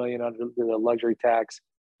 $2 million under the luxury tax.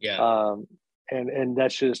 Yeah. And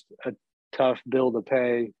that's just a tough bill to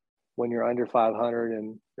pay when you're under 500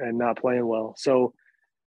 and not playing well. So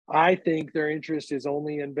I think their interest is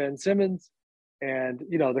only in Ben Simmons, and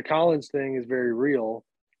the Collins thing is very real.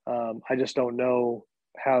 I just don't know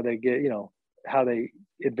how they get, how they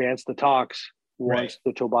advance the talks once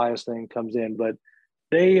the Tobias thing comes in. But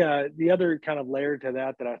they, the other kind of layer to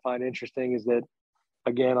that I find interesting is that,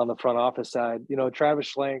 again, on the front office side,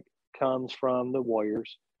 Travis Schlenk comes from the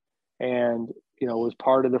Warriors, and was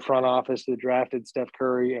part of the front office that drafted Steph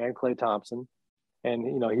Curry and Klay Thompson, and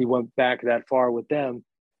he went back that far with them.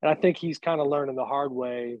 And I think he's kind of learning the hard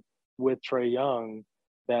way with Trae Young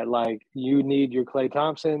that, like, you need your Klay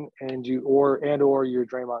Thompson and or your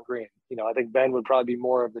Draymond Green. I think Ben would probably be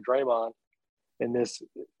more of the Draymond in this,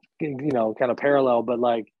 kind of parallel. But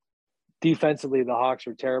like, defensively, the Hawks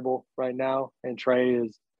are terrible right now, and Trae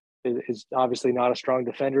is obviously not a strong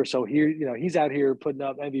defender. So here, he's out here putting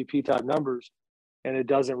up MVP type numbers, and it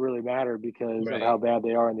doesn't really matter because of how bad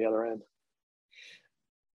they are on the other end.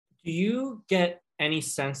 Do you get any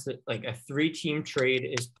sense that like a 3-team trade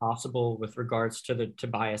is possible with regards to the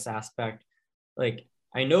Tobias aspect? Like,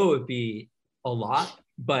 I know it would be a lot,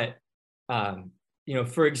 but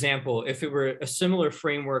for example, if it were a similar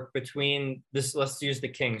framework between this, let's use the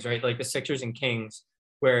Kings, right? Like the Sixers and Kings,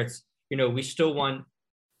 where it's, we still want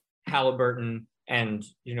Halliburton and,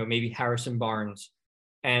 maybe Harrison Barnes,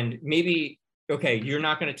 and maybe, okay, you're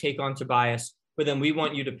not going to take on Tobias, but then we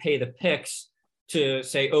want you to pay the picks to,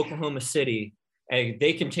 say, Oklahoma City, and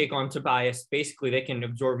they can take on Tobias. Basically, they can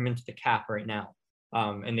absorb him into the cap right now.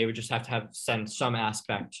 And they would just have to send some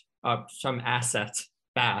assets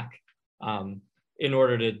back in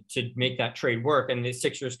order to make that trade work. And the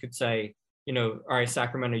Sixers could say, all right,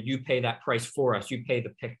 Sacramento, you pay that price for us. You pay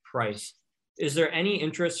the pick price. Is there any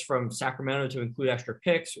interest from Sacramento to include extra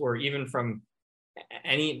picks, or even from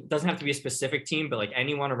doesn't have to be a specific team, but like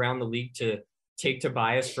anyone around the league to take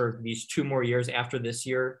Tobias for these 2 more years after this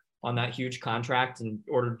year on that huge contract in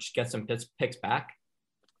order to just get some picks back?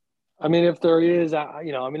 I mean, if there is,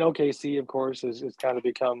 OKC, of course, is kind of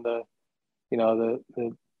become the, I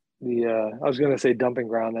was going to say dumping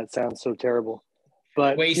ground. That sounds so terrible.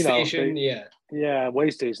 But, Way station, yeah. Yeah, way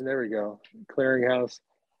station. There we go. Clearinghouse.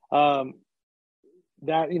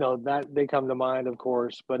 That they come to mind, of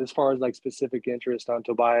course. But as far as like specific interest on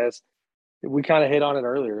Tobias, we kind of hit on it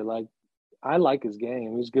earlier. Like, I like his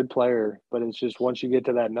game. He's a good player, but it's just once you get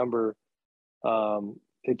to that number,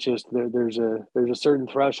 it just there's a certain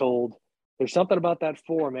threshold. There's something about that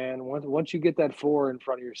 4, man. Once you get that 4 in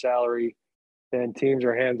front of your salary, then teams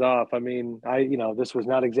are hands off. I mean, this was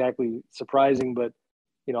not exactly surprising, but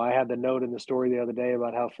I had the note in the story the other day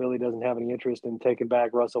about how Philly doesn't have any interest in taking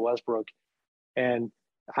back Russell Westbrook. And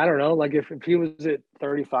I don't know, like if he was at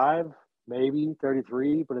 35, maybe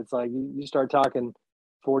 33, but it's like you start talking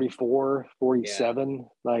 44, 47,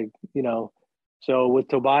 so with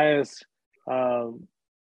Tobias, I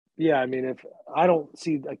mean, if I don't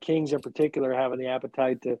see the Kings in particular having the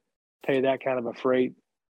appetite to pay that kind of a freight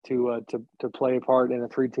to play a part in a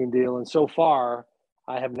 3-team deal. And so far,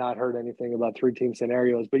 I have not heard anything about 3-team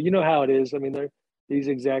scenarios, but you know how it is. I mean, these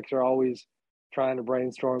execs are always trying to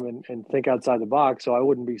brainstorm and think outside the box. So I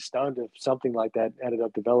wouldn't be stunned if something like that ended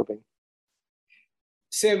up developing.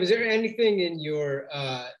 Sam, was there anything in your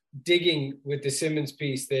digging with the Simmons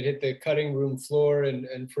piece that hit the cutting room floor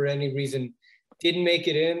and for any reason didn't make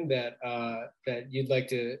it in that you'd like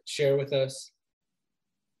to share with us?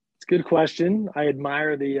 It's a good question. I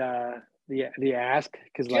admire the ask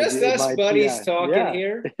because just us buddies talking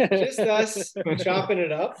here, just us chopping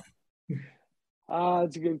it up.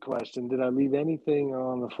 It's a good question. Did I leave anything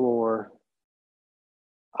on the floor?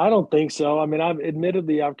 I don't think so. I mean,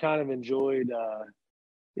 I've kind of enjoyed.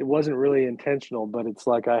 It wasn't really intentional, but it's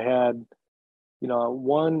like I had,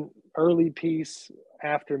 one early piece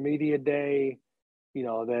after media day,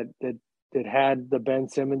 that had the Ben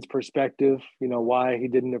Simmons perspective, why he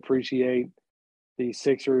didn't appreciate the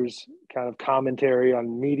Sixers kind of commentary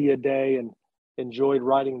on media day, and enjoyed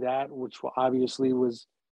writing that, which obviously was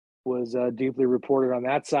deeply reported on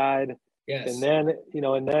that side. Yes. And then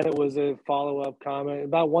it was a follow-up comment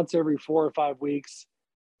about once every 4 or 5 weeks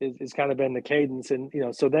is kind of been the cadence. And,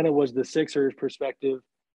 so then it was the Sixers perspective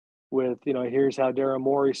with, here's how Daryl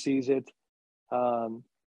Morey sees it.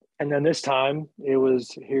 And then this time it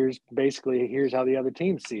was, here's how the other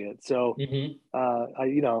teams see it. So,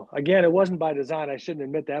 again, it wasn't by design. I shouldn't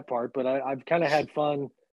admit that part, but I've kind of had fun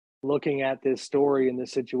looking at this story and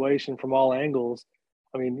this situation from all angles.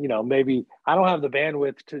 I mean, maybe I don't have the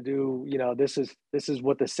bandwidth to do, this is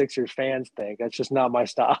what the Sixers fans think. That's just not my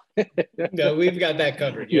style. No, we've got that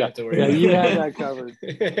covered. You have to worry about you have that covered.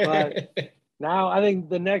 But now I think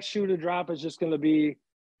the next shoe to drop is just going to be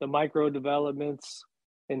the micro developments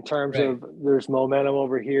in terms of there's momentum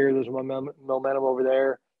over here, there's momentum over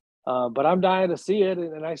there. But I'm dying to see it.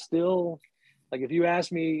 And I still, like, if you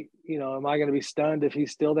ask me, am I going to be stunned if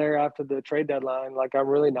he's still there after the trade deadline? Like, I'm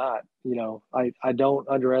really not. I don't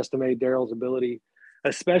underestimate Daryl's ability,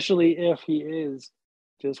 especially if he is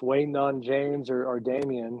just waiting on James or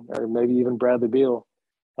Damian or maybe even Bradley Beal.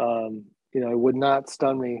 It would not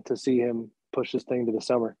stun me to see him push this thing to the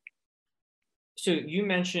summer. So you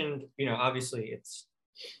mentioned, obviously it's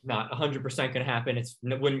not 100% going to happen. It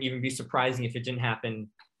wouldn't even be surprising if it didn't happen,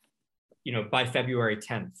 by February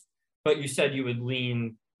 10th. But you said you would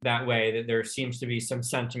lean that way, that there seems to be some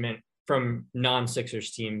sentiment from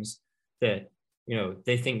non-Sixers teams that,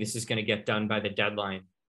 they think this is going to get done by the deadline.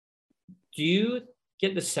 Do you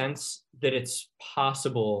get the sense that it's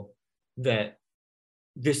possible that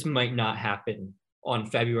this might not happen on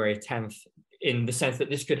February 10th, in the sense that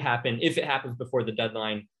this could happen, if it happens before the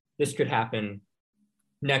deadline, this could happen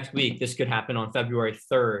next week, this could happen on February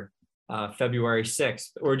 3rd, February 6th?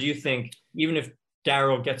 Or do you think even if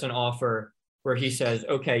Daryl gets an offer where he says,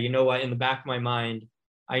 okay, you know what, in the back of my mind,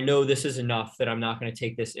 I know this is enough that I'm not going to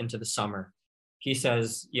take this into the summer. He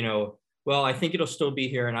says, well, I think it'll still be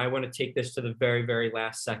here and I want to take this to the very, very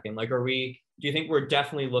last second. Like, do you think we're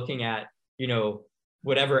definitely looking at,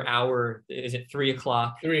 whatever hour, is it 3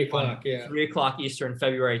 o'clock? 3 o'clock, yeah. 3 o'clock Eastern,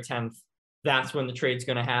 February 10th, that's when the trade's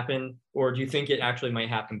going to happen? Or do you think it actually might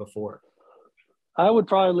happen before? I would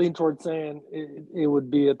probably lean towards saying it would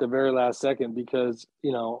be at the very last second because,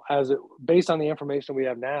 based on the information we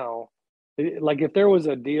have now, like if there was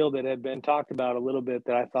a deal that had been talked about a little bit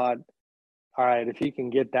that I thought, all right, if he can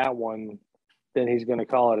get that one, then he's going to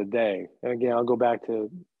call it a day. And again, I'll go back to,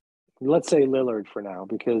 let's say Lillard for now,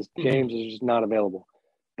 because James is just not available.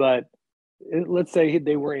 But let's say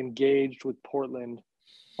they were engaged with Portland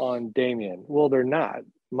on Damian. Well, they're not.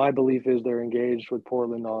 My belief is they're engaged with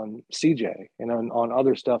Portland on CJ and on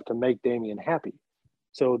other stuff to make Damian happy.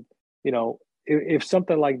 So, if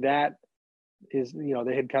something like that is,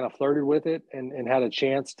 they had kind of flirted with it and had a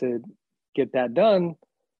chance to get that done,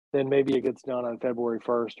 then maybe it gets done on February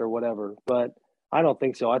 1st or whatever. But I don't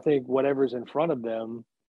think so. I think whatever's in front of them,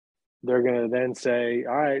 they're going to then say,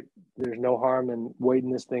 all right, there's no harm in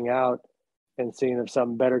waiting this thing out and seeing if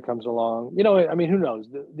something better comes along. Who knows?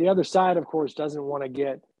 The other side, of course, doesn't want to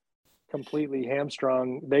get completely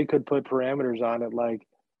hamstrung. They could put parameters on it like,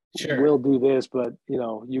 Sure, we'll do this, but,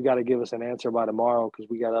 you got to give us an answer by tomorrow because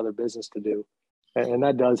we got other business to do. And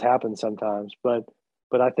that does happen sometimes. But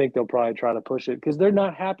I think they'll probably try to push it because they're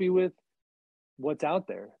not happy with what's out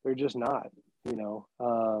there. They're just not,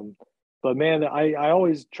 But man, I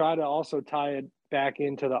always try to also tie it back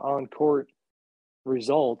into the on-court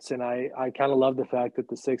results. And I kind of love the fact that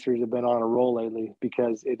the Sixers have been on a roll lately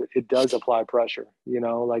because it does apply pressure,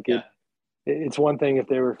 it's one thing if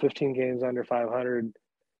they were 15 games under 500,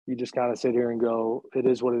 you just kind of sit here and go, it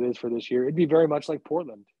is what it is for this year. It'd be very much like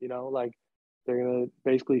Portland, like they're going to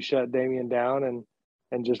basically shut Damian down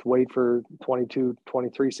and just wait for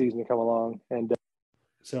 22-23 season to come along. And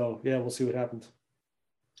so, yeah, we'll see what happens.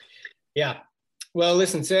 Yeah. Well,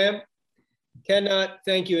 listen, Sam, cannot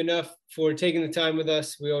thank you enough for taking the time with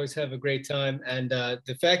us. We always have a great time. And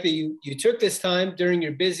the fact that you took this time during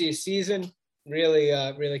your busiest season,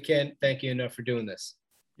 really can't thank you enough for doing this.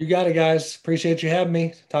 You got it, guys. Appreciate you having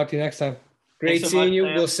me. Talk to you next time. Great seeing you.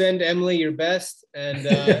 We'll send Emily your best. And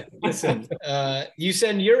listen, you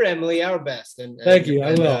send your Emily our best. And thank you.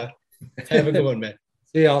 I will. Have a good one, man.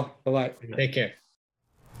 See y'all. Bye-bye. Take care.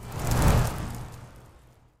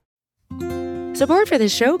 Support for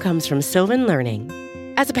this show comes from Sylvan Learning.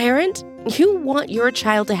 As a parent, you want your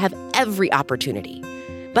child to have every opportunity,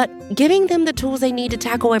 but giving them the tools they need to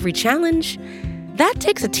tackle every challenge, that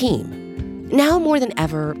takes a team. Now more than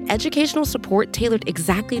ever, educational support tailored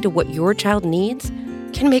exactly to what your child needs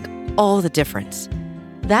can make all the difference.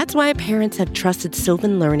 That's why parents have trusted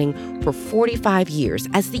Sylvan Learning for 45 years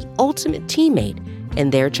as the ultimate teammate in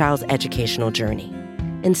their child's educational journey,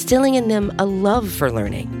 instilling in them a love for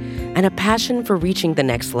learning and a passion for reaching the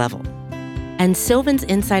next level. And Sylvan's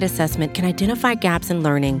Insight Assessment can identify gaps in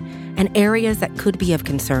learning and areas that could be of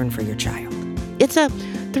concern for your child. It's a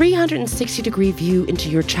 360-degree view into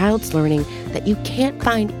your child's learning that you can't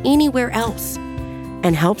find anywhere else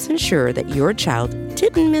and helps ensure that your child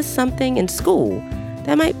didn't miss something in school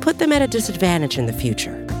that might put them at a disadvantage in the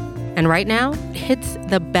future. And right now, it's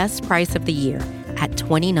the best price of the year at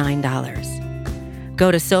 $29. Go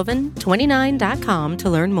to sylvan29.com to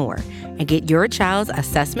learn more and get your child's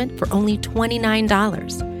assessment for only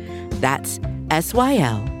 $29. That's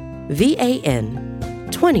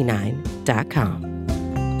SYLVAN29.com.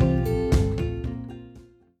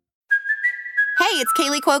 Hey, it's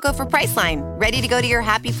Kaylee Cuoco for Priceline. Ready to go to your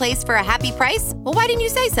happy place for a happy price? Well, why didn't you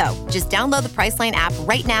say so? Just download the Priceline app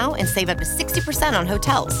right now and save up to 60% on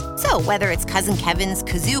hotels. So whether it's Cousin Kevin's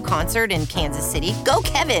Kazoo Concert in Kansas City, go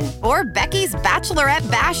Kevin, or Becky's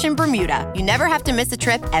Bachelorette Bash in Bermuda, you never have to miss a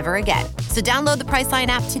trip ever again. So download the Priceline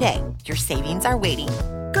app today. Your savings are waiting.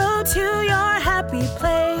 Go to your happy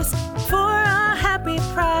place for a happy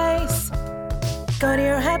price. Go to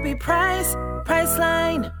your happy price,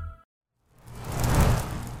 Priceline.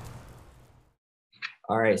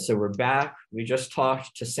 All right, so we're back. We just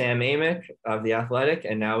talked to Sam Amick of The Athletic,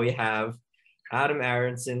 and now we have Adam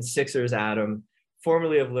Aronson, Sixers Adam,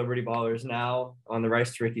 formerly of Liberty Ballers, now on the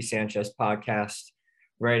Rice to Ricky Sanchez podcast,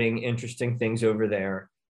 writing interesting things over there.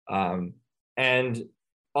 And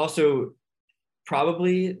also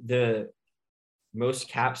probably the most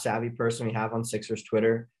cap savvy person we have on Sixers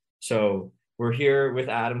Twitter. So we're here with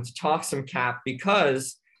Adam to talk some cap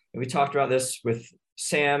because we talked about this with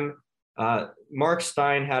Sam. Mark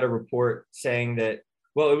Stein had a report saying that,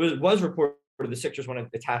 well, it was reported the Sixers want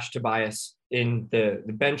to attach Tobias in the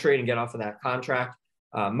Ben trade and get off of that contract.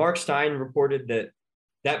 Mark Stein reported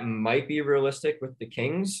that might be realistic with the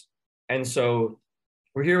Kings. And so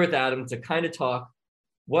we're here with Adam to kind of talk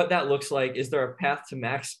what that looks like. Is there a path to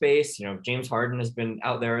max space? James Harden has been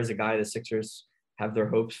out there as a guy the Sixers have their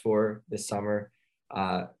hopes for this summer.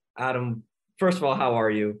 Adam, first of all, how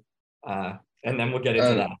are you? And then we'll get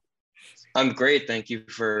into that. I'm great. Thank you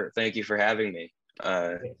for having me.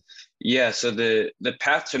 Yeah, so the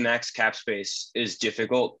path to max cap space is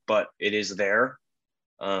difficult, but it is there.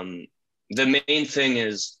 The main thing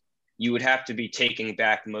is you would have to be taking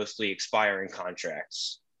back mostly expiring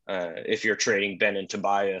contracts if you're trading Ben and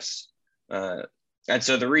Tobias. And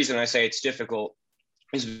so the reason I say it's difficult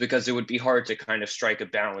is because it would be hard to kind of strike a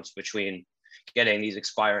balance between getting these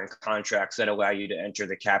expiring contracts that allow you to enter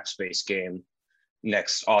the cap space game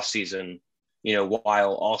next offseason,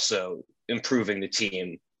 while also improving the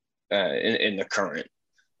team in the current.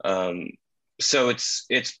 So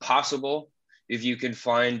it's possible if you can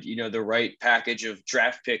find, the right package of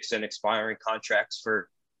draft picks and expiring contracts for,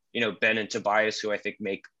 Ben and Tobias, who I think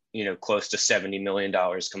make, close to $70 million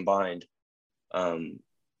combined.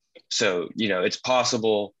 So, it's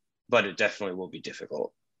possible, but it definitely will be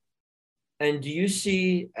difficult. And do you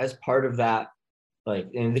see as part of that,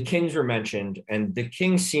 and the Kings were mentioned, and the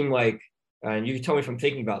Kings seem like, and you can tell me if I'm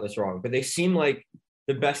thinking about this wrong, but they seem like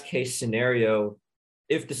the best case scenario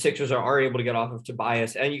if the Sixers are able to get off of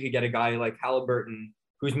Tobias, and you could get a guy like Halliburton,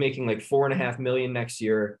 who's making like $4.5 million next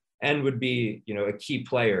year and would be, a key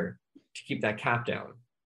player to keep that cap down.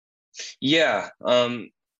 Yeah. When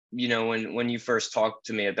you first talked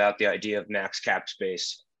to me about the idea of max cap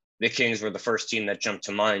space, the Kings were the first team that jumped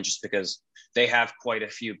to mind, just because they have quite a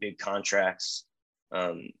few big contracts.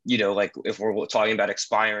 Like if we're talking about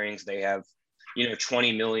expirings, they have,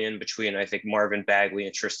 $20 million between, I think, Marvin Bagley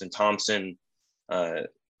and Tristan Thompson.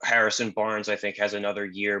 Harrison Barnes, I think, has another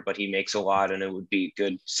year, but he makes a lot, and it would be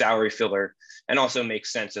good salary filler and also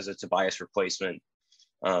makes sense as a Tobias replacement.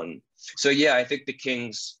 So yeah, I think the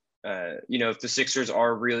Kings, if the Sixers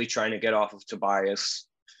are really trying to get off of Tobias,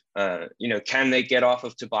 can they get off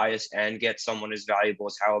of Tobias and get someone as valuable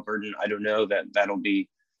as Halliburton? I don't know. That'll be,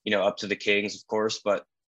 up to the Kings, of course, but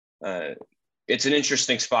it's an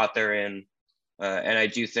interesting spot they're in. And I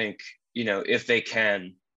do think, if they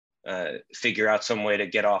can figure out some way to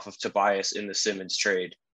get off of Tobias in the Simmons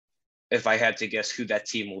trade, if I had to guess who that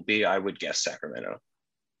team will be, I would guess Sacramento.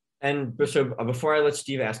 And so before I let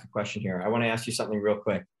Steve ask a question here, I want to ask you something real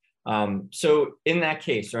quick. So in that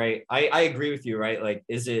case, right, I agree with you, right? Like,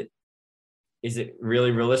 is it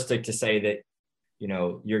really realistic to say that,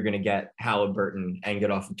 you're going to get Halliburton and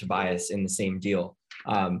get off of Tobias in the same deal?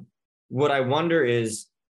 What I wonder is,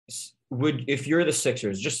 if you're the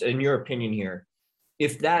Sixers, just in your opinion here,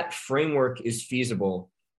 if that framework is feasible,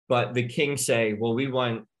 but the Kings say, well, we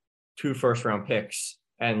want 2 first-round picks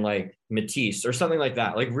and like Matisse or something like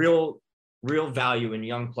that, like real value in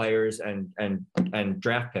young players and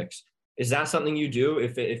draft picks. Is that something you do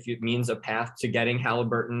if it means a path to getting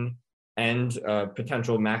Halliburton and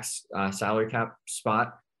potential max salary cap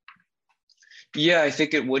spot? Yeah, I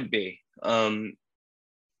think it would be.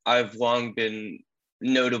 I've long been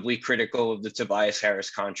notably critical of the Tobias Harris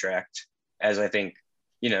contract, as I think,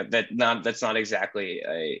 that's not exactly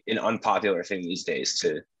an unpopular thing these days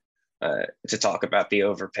to talk about the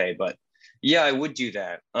overpay. But yeah, I would do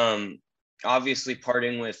that. Obviously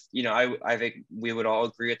parting with, I think we would all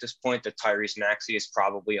agree at this point that Tyrese Maxey is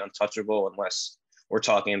probably untouchable unless we're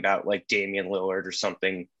talking about like Damian Lillard or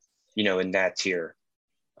something, in that tier.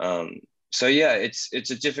 So yeah,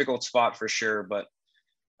 it's a difficult spot for sure, but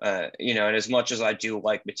and as much as I do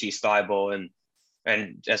like Matisse Thybulle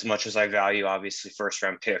and as much as I value obviously first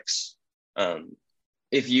round picks,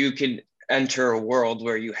 if you can enter a world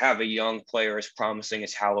where you have a young player as promising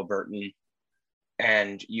as Halliburton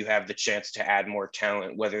and you have the chance to add more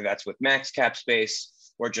talent, whether that's with max cap space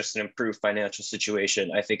or just an improved financial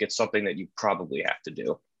situation, I think it's something that you probably have to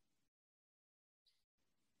do.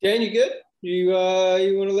 Dan, you good? You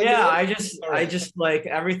want to let me know? Right. I just like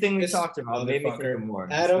everything we talked about made me think of more.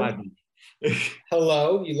 Adam,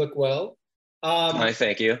 hello, you look well. Hi,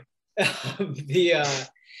 thank you.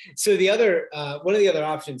 So the other one of the other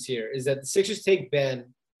options here is that the Sixers take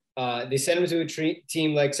Ben, they send him to a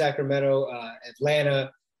team like Sacramento,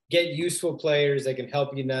 Atlanta, get useful players that can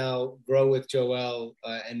help you now grow with Joel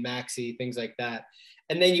and Maxey, things like that.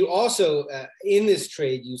 And then you also, in this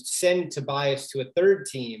trade, you send Tobias to a third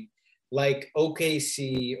team like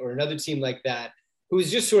OKC or another team like that,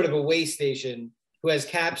 who's just sort of a way station, who has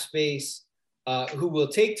cap space, who will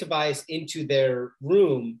take Tobias into their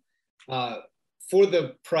room for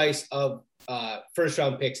the price of first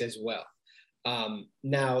round picks as well.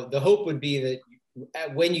 Now, the hope would be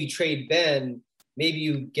that when you trade Ben, maybe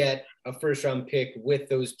you get a first round pick with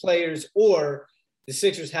those players, or the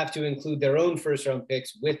Sixers have to include their own first round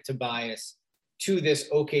picks with Tobias to this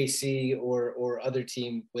OKC or other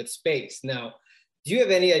team with space. Now, do you have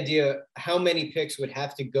any idea how many picks would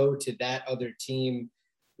have to go to that other team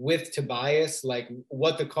with Tobias? Like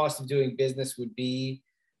what the cost of doing business would be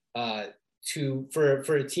for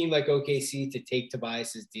a team like OKC to take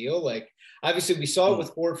Tobias's deal? Like obviously we saw it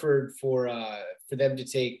with Horford for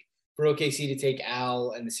OKC to take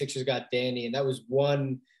Al, and the Sixers got Danny, and that was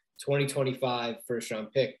one 2025 first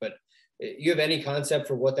round pick. But you have any concept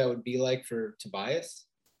for what that would be like for Tobias?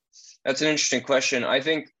 That's an interesting question. I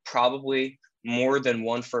think probably more than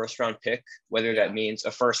one first round pick, whether that means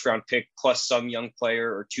a first round pick plus some young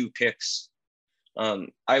player or 2 picks.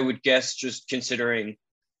 I would guess, just considering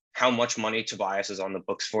how much money Tobias is on the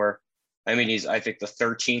books for. I mean, he's, I think, the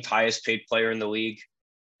 13th highest paid player in the league,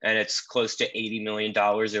 and it's close to $80 million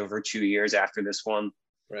over 2 years after this one.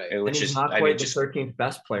 Right. Which is not quite the 13th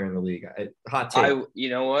best player in the league. Hot take. You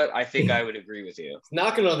know what? I think I would agree with you. It's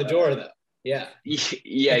knocking on the door, though. Yeah.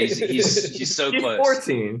 Yeah, he's so He's close.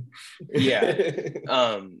 14.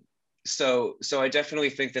 Yeah. So I definitely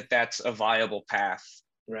think that that's a viable path.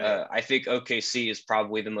 Right. I think OKC is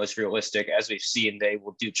probably the most realistic. As we've seen, they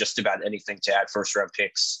will do just about anything to add first round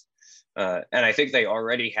picks. And I think they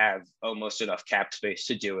already have almost enough cap space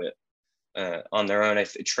to do it on their own.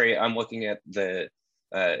 I'm looking at the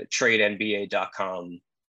tradenba.com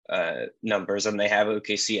numbers, and they have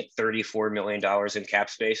OKC at $34 million in cap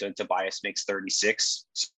space, and Tobias makes 36.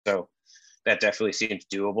 So that definitely seems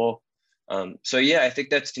doable. So yeah, I think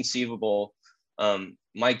that's conceivable.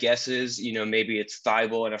 My guess is, maybe it's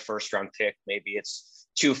Thibault and a first round pick. Maybe it's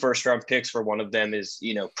 2 first round picks where one of them is,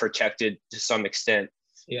 protected to some extent.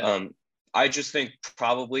 Yeah. I just think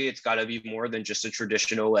probably it's got to be more than just a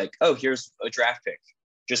traditional, like, oh, here's a draft pick,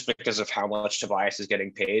 just because of how much Tobias is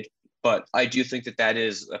getting paid. But I do think that that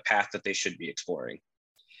is a path that they should be exploring.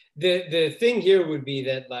 The thing here would be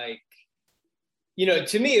that, like,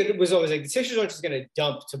 to me, it was always like the Sixers aren't just going to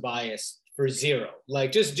dump Tobias for zero,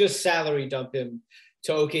 like just salary dump him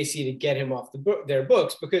to OKC to get him off their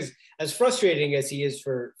books, because as frustrating as he is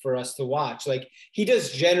for us to watch, like, he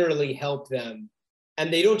does generally help them,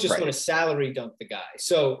 and they don't just want to salary dump the guy.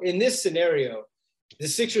 So in this scenario, the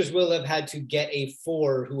Sixers will have had to get a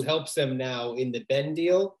 4 who helps them now in the Ben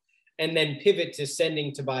deal, and then pivot to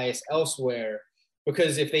sending Tobias elsewhere,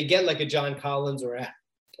 because if they get like a John Collins or a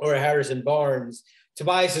Harrison Barnes,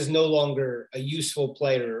 Tobias is no longer a useful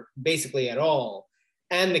player basically at all,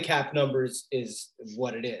 and the cap numbers is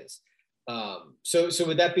what it is. So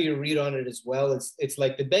would that be a read on it as well? It's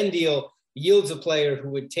like the Ben deal yields a player who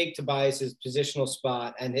would take Tobias's positional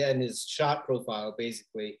spot and his shot profile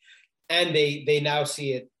basically, and they now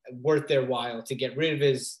see it worth their while to get rid of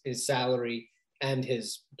his salary and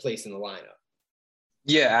his place in the lineup.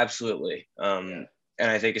 Yeah, absolutely. And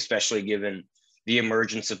I think especially given the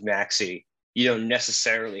emergence of Maxey, you don't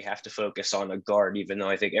necessarily have to focus on a guard, even though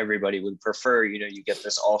I think everybody would prefer, you get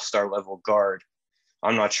this all-star level guard.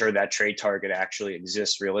 I'm not sure that trade target actually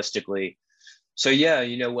exists realistically. So yeah,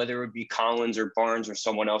 whether it would be Collins or Barnes or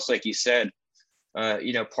someone else, like you said,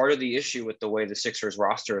 part of the issue with the way the Sixers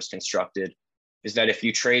roster is constructed is that if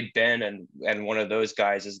you trade Ben and one of those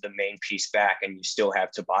guys is the main piece back and you still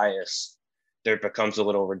have Tobias, there becomes a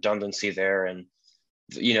little redundancy there. And,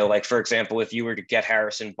 like, for example, if you were to get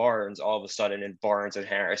Harrison Barnes, all of a sudden in Barnes and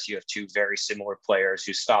Harris, you have 2 very similar players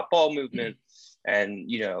who stop ball movement. And,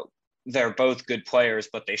 they're both good players,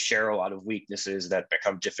 but they share a lot of weaknesses that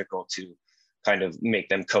become difficult to kind of make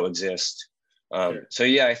them coexist. Sure. So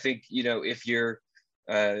yeah, I think, if you're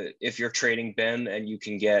trading Ben and you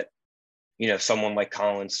can get, someone like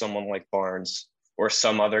Collins, someone like Barnes, or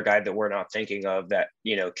some other guy that we're not thinking of that,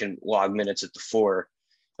 can log minutes at the 4,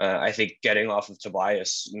 I think getting off of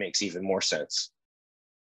Tobias makes even more sense.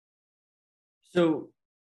 So,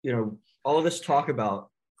 all this talk about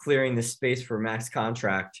clearing the space for max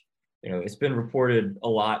contract, it's been reported a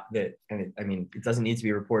lot that, and it doesn't need to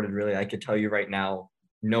be reported really. I could tell you right now,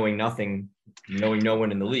 knowing nothing, knowing no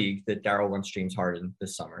one in the league, that Daryl wants James Harden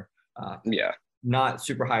this summer. Not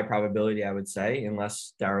super high probability, I would say,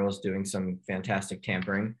 unless Daryl is doing some fantastic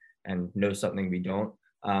tampering and knows something we don't.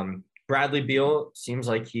 Bradley Beal seems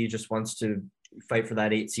like he just wants to fight for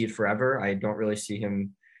that 8 seed forever. I don't really see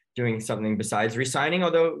him doing something besides resigning,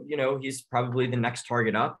 although, he's probably the next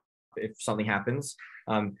target up if something happens.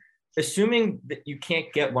 Assuming that you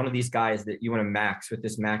can't get one of these guys that you want to max with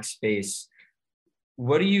this max space,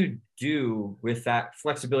 what do you do with that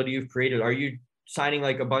flexibility you've created? Are you signing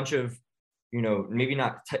like a bunch of, maybe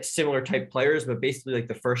not similar type players, but basically like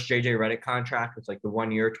the first JJ Redick contract with like the 1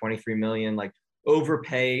 year, 23 million, like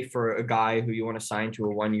overpay for a guy who you want to sign to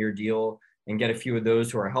a 1 year deal and get a few of those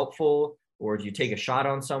who are helpful? Or do you take a shot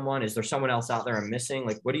on someone? Is there someone else out there I'm missing?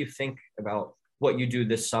 Like, what do you think about what you do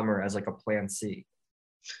this summer as like a plan C?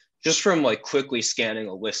 Just from like quickly scanning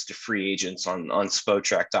a list of free agents on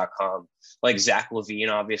Spotrac.com, like Zach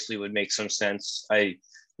LaVine obviously would make some sense. I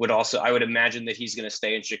would imagine that he's going to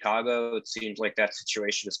stay in Chicago. It seems like that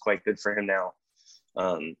situation is quite good for him now.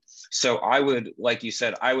 So I would, like you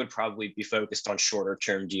said, I would probably be focused on shorter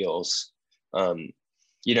term deals.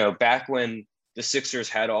 Back when the Sixers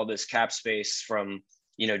had all this cap space from,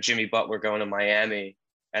 Jimmy Butler going to Miami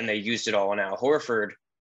and they used it all on Al Horford,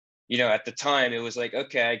 at the time it was like,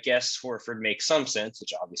 okay, I guess Horford makes some sense,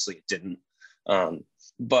 which obviously it didn't.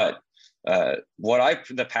 But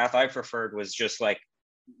the path I preferred was just like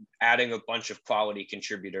adding a bunch of quality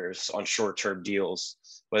contributors on short-term deals,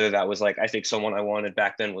 whether that was like, I think someone I wanted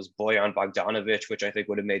back then was Bojan Bogdanovic, which I think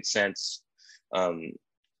would have made sense.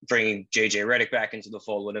 Bringing JJ Redick back into the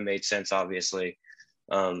fold would have made sense, obviously.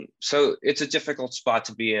 So it's a difficult spot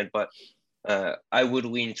to be in, but I would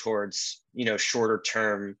lean towards, shorter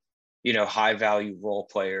term, high value role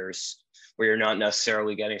players where you're not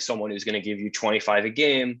necessarily getting someone who's going to give you 25 a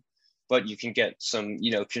game, but you can get some,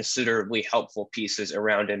 considerably helpful pieces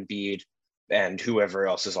around Embiid and whoever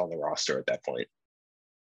else is on the roster at that point.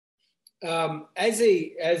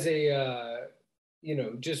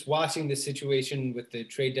 Just watching the situation with the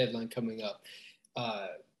trade deadline coming up,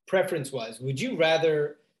 preference-wise, would you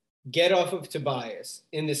rather get off of Tobias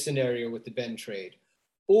in this scenario with the Ben trade,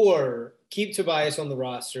 or keep Tobias on the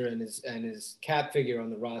roster and his cap figure on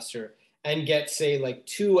the roster and get, say, like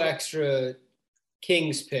 2 extra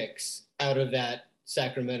Kings picks out of that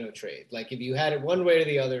Sacramento trade? Like, if you had it one way or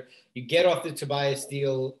the other, you get off the Tobias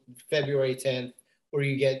deal February 10th, or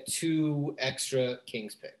you get 2 extra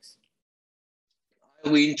Kings picks. I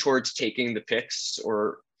lean towards taking the picks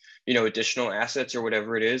or, additional assets or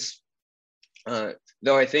whatever it is.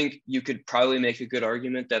 Though I think you could probably make a good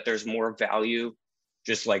argument that there's more value,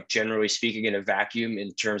 just like generally speaking, in a vacuum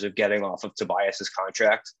in terms of getting off of Tobias's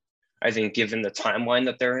contract. I think given the timeline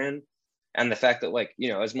that they're in and the fact that, like,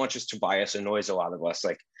 as much as Tobias annoys a lot of us,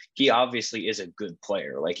 like, he obviously is a good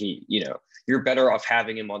player. Like, you're better off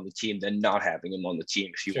having him on the team than not having him on the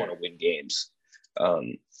team if you want to win games.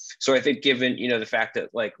 So I think given, the fact that,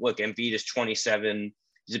 like, look, Embiid is 27,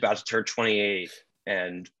 he's about to turn 28,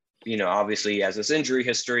 and, obviously he has this injury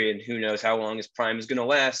history and who knows how long his prime is going to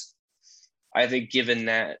last. I think given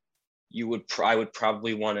that, I would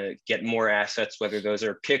probably want to get more assets, whether those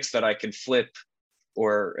are picks that I could flip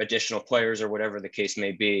or additional players or whatever the case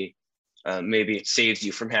may be. Maybe it saves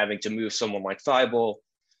you from having to move someone like Thibault,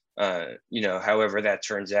 however that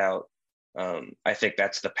turns out. I think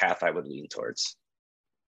that's the path I would lean towards.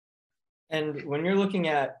 And when you're looking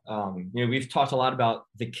at, we've talked a lot about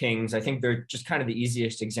the Kings. I think they're just kind of the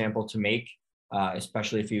easiest example to make,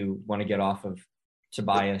 especially if you want to get off of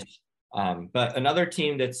Tobias. But another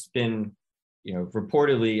team that's been,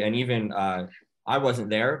 reportedly, and even I wasn't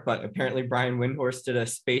there, but apparently Brian Windhorst did a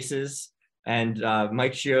Spaces, and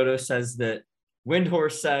Mike Chiodo says that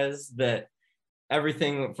Windhorst says that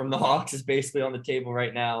everything from the Hawks is basically on the table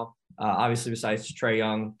right now. Obviously, besides Trae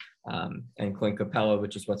Young and Clint Capella,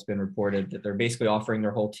 which is what's been reported, that they're basically offering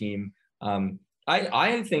their whole team.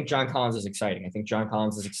 I think John Collins is exciting. I think John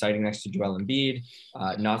Collins is exciting next to Joel Embiid,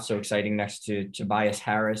 not so exciting next to Tobias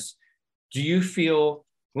Harris. Do you feel,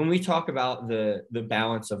 when we talk about the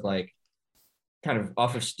balance of, like, kind of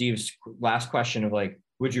off of Steve's last question of, like,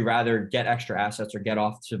 would you rather get extra assets or get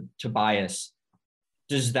off to Tobias,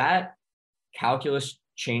 does that calculus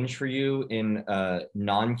change for you in a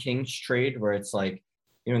non-Kings trade, where it's like,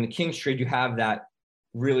 in the Kings trade, you have that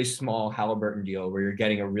really small Halliburton deal where you're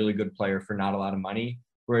getting a really good player for not a lot of money,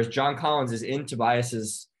 whereas John Collins is in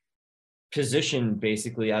Tobias's position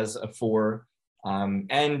basically as a 4,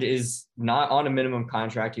 and is not on a minimum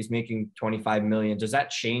contract. He's making $25 million. Does that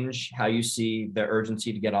change how you see the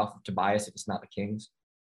urgency to get off of Tobias if it's not the Kings?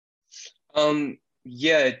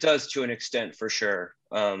 Yeah, it does to an extent, for sure.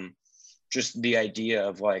 Just the idea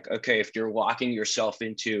of, like, okay, if you're locking yourself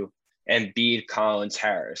into Embiid, Collins,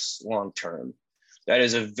 Harris long term, that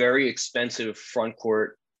is a very expensive front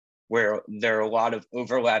court where there are a lot of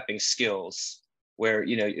overlapping skills, where,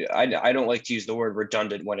 I don't like to use the word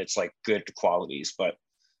redundant when it's like good qualities, but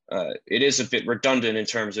it is a bit redundant in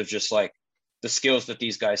terms of just like the skills that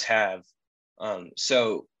these guys have.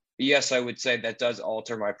 So yes, I would say that does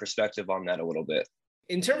alter my perspective on that a little bit.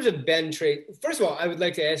 In terms of Ben trade, first of all, I would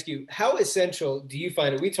like to ask you, how essential do you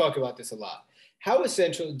find it? We talk about this a lot. How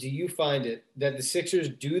essential do you find it that the Sixers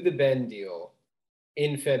do the Ben deal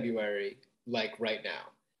in February, like right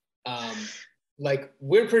now? Like,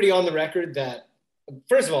 we're pretty on the record that,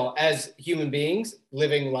 first of all, as human beings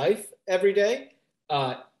living life every day,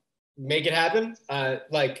 make it happen.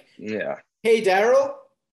 Yeah. Hey, Daryl,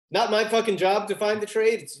 not my fucking job to find the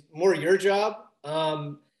trade. It's more your job.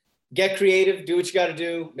 Get creative, do what you got to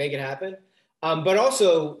do, make it happen. But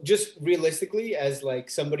also, just realistically, as like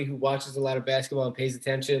somebody who watches a lot of basketball and pays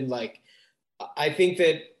attention, like, I think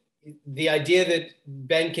that the idea that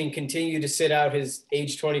Ben can continue to sit out his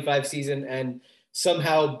age 25 season and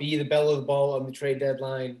somehow be the belle of the ball on the trade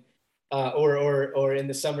deadline, or in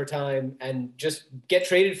the summertime, and just get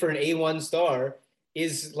traded for an A1 star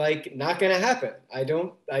is like not going to happen. I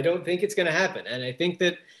don't think it's going to happen. And I think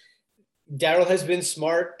that Daryl has been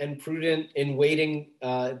smart and prudent in waiting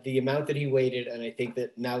the amount that he waited. And I think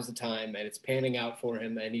that now's the time, and it's panning out for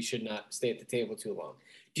him, and he should not stay at the table too long.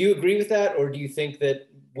 Do you agree with that? Or do you think that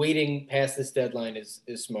waiting past this deadline is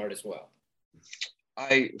smart as well?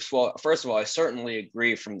 Well, first of all, I certainly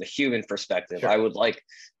agree from the human perspective. Sure. I would like,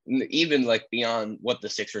 even like beyond what the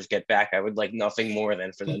Sixers get back, I would like nothing more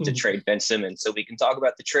than for them to trade Ben Simmons. So we can talk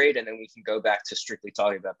about the trade, and then we can go back to strictly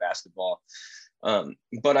talking about basketball.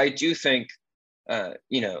 But I do think,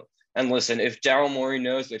 and listen, if Daryl Morey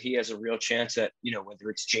knows that he has a real chance at, whether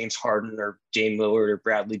it's James Harden or Dame Lillard or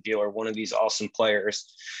Bradley Beal or one of these awesome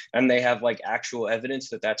players, and they have like actual evidence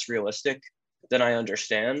that that's realistic, then I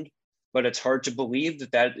understand. But it's hard to believe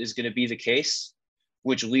that that is going to be the case,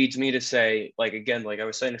 which leads me to say, like, again, like I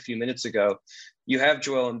was saying a few minutes ago, you have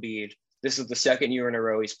Joel Embiid. This is the second year in a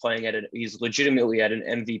row he's playing he's legitimately at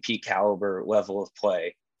an MVP caliber level of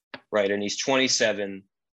play, right? And he's 27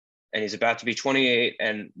 and he's about to be 28.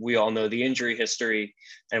 And we all know the injury history,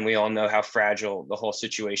 and we all know how fragile the whole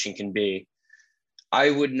situation can be. I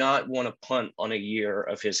would not want to punt on a year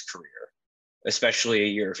of his career, especially a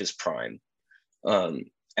year of his prime.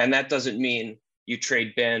 And that doesn't mean you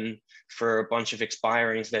trade Ben for a bunch of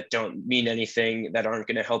expirings that don't mean anything, that aren't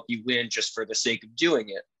going to help you win just for the sake of doing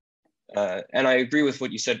it. And I agree with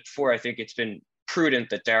what you said before. I think it's been prudent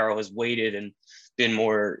that Daryl has waited and been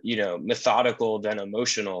more, methodical than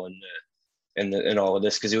emotional in all of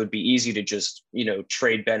this, because it would be easy to just,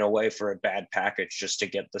 trade Ben away for a bad package just to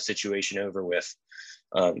get the situation over with.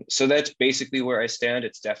 So that's basically where I stand.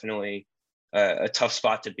 It's definitely a tough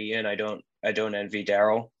spot to be in. I don't envy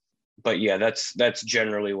Daryl, but yeah, that's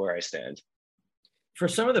generally where I stand. For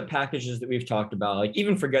some of the packages that we've talked about, like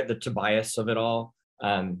even forget the Tobias of it all,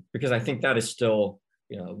 because I think that is still,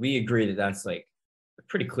 we agree that that's like a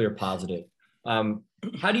pretty clear positive.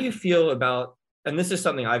 How do you feel about, and this is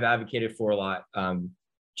something I've advocated for a lot,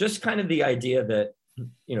 just kind of the idea that,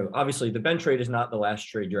 obviously the Ben trade is not the last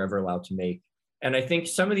trade you're ever allowed to make. And I think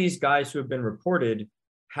some of these guys who have been reported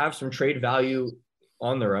have some trade value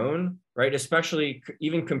on their own, right? Especially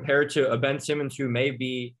even compared to a Ben Simmons who may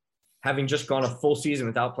be having just gone a full season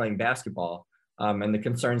without playing basketball, and the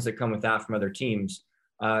concerns that come with that from other teams.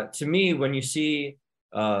 To me, when you see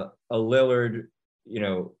a Lillard,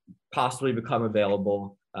 possibly become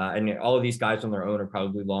available, and all of these guys on their own are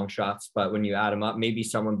probably long shots, but when you add them up, maybe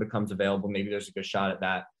someone becomes available, maybe there's a good shot at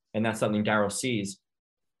that, and that's something Daryl sees.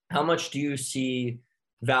 How much do you see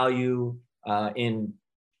value in,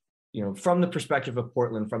 from the perspective of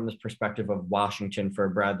Portland, from the perspective of Washington for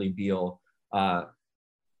Bradley Beal,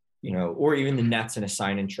 or even the Nets in a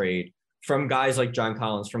sign and trade, from guys like John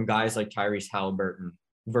Collins, from guys like Tyrese Halliburton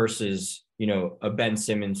versus, a Ben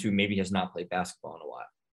Simmons who maybe has not played basketball in a while?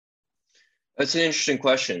 That's an interesting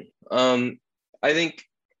question. I think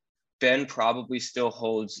Ben probably still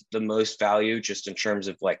holds the most value just in terms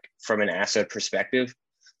of like from an asset perspective,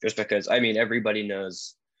 just because, everybody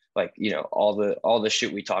knows all the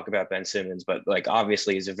shit we talk about Ben Simmons, but like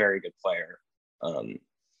obviously he's a very good player.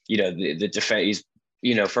 The defense,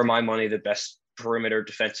 he's, for my money, the best perimeter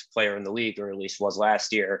defensive player in the league, or at least was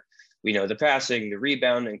last year. We know the passing, the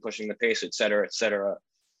rebounding, pushing the pace, et cetera, et cetera.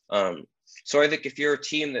 So I think if you're a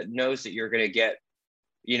team that knows that you're going to get,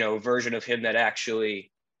 a version of him that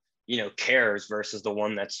actually, cares versus the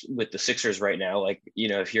one that's with the Sixers right now, like,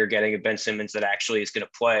 if you're getting a Ben Simmons that actually is going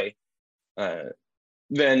to play,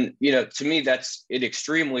 then, to me, that's an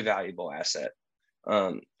extremely valuable asset.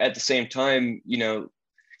 At the same time,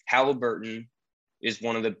 Halliburton is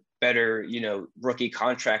one of the better, rookie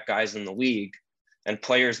contract guys in the league, and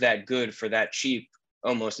players that good for that cheap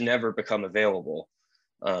almost never become available.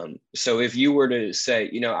 So if you were to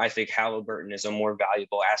say, I think Halliburton is a more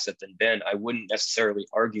valuable asset than Ben, I wouldn't necessarily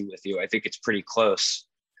argue with you. I think it's pretty close.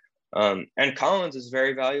 And Collins is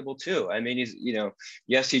very valuable too. He's,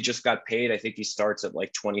 yes, he just got paid. I think he starts at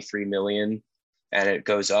like 23 million and it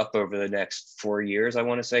goes up over the next 4 years. I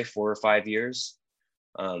want to say 4 or 5 years.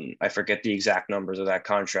 I forget the exact numbers of that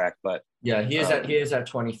contract, but yeah, he is at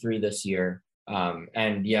 23 this year.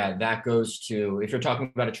 And yeah, that goes to, if you're talking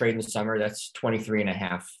about a trade in the summer, that's 23 and a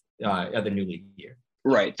half of the new league year.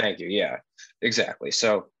 Right. Thank you. Yeah, exactly.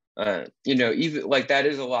 So, even like that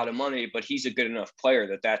is a lot of money, but he's a good enough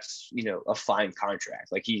player that's, a fine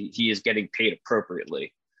contract. Like he is getting paid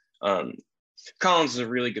appropriately. Collins is a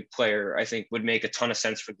really good player. I think would make a ton of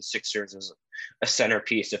sense for the Sixers as a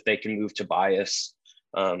centerpiece if they can move Tobias.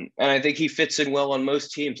 And I think he fits in well on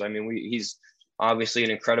most teams. He's obviously an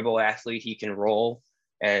incredible athlete. He can roll,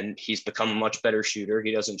 and he's become a much better shooter.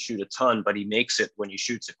 He doesn't shoot a ton, but he makes it when he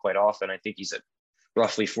shoots it quite often. I think he's at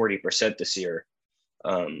roughly 40% this year.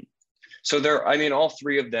 So all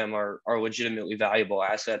three of them are legitimately valuable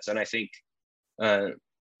assets. And I think,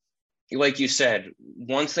 like you said,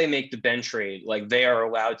 once they make the Ben trade, like they are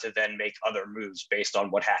allowed to then make other moves based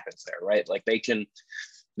on what happens there, right? Like they can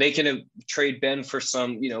trade Ben for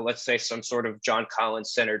some, let's say some sort of John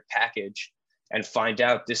Collins centered package, and find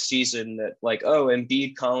out this season that like, oh,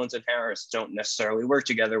 Embiid, Collins, and Harris don't necessarily work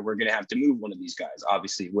together. We're going to have to move one of these guys.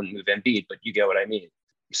 Obviously, you wouldn't move Embiid, but you get what I mean.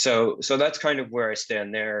 So that's kind of where I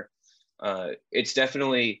stand there. It's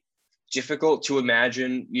definitely difficult to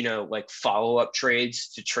imagine, like follow-up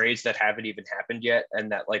trades to trades that haven't even happened yet,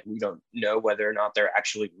 and that like we don't know whether or not they're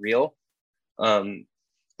actually real.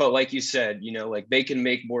 But like you said, like they can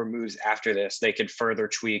make more moves after this. They can further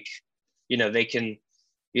tweak. They can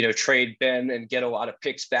trade Ben and get a lot of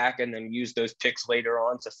picks back, and then use those picks later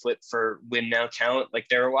on to flip for win now talent. Like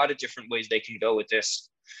there are a lot of different ways they can go with this.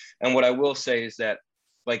 And what I will say is that,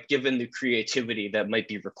 like, given the creativity that might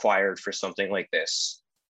be required for something like this,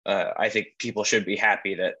 I think people should be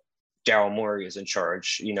happy that Daryl Morey is in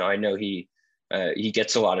charge. I know he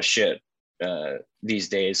gets a lot of shit these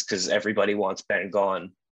days because everybody wants Ben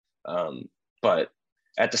gone. But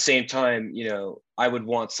at the same time, I would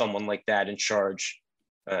want someone like that in charge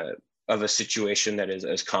of a situation that is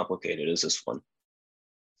as complicated as this one.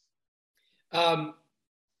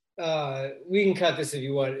 We can cut this if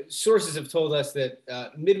you want. Sources have told us that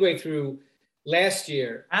midway through last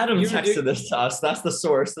year, Adam texted this to us. That's the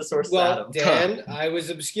source. The source. Well, is Dan, Adam. I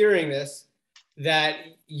was obscuring this, that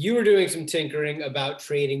you were doing some tinkering about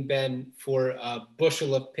trading Ben for a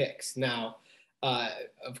bushel of picks. Now,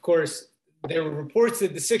 of course, there were reports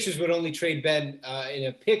that the Sixers would only trade Ben in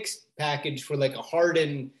a picks package for like a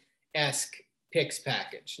Harden-esque picks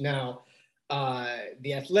package. Now,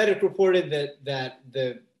 the Athletic reported that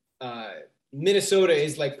the Minnesota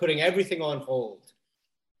is like putting everything on hold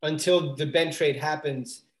until the Ben trade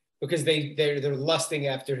happens, because they're lusting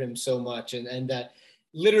after him so much, and that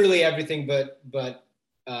literally everything but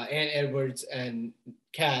Ant Edwards and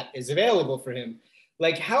Cat is available for him.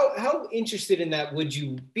 Like how interested in that would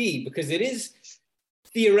you be? Because it is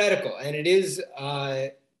theoretical, and it is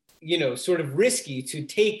sort of risky to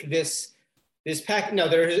take this pack. Now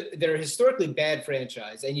they're a historically bad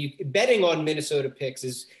franchise, and betting on Minnesota picks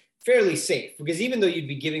is fairly safe, because even though you'd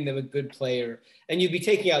be giving them a good player, and you'd be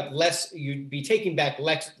taking back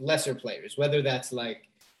lesser players, whether that's like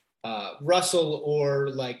Russell or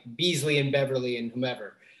like Beasley and Beverly and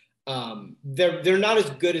whomever. They're not as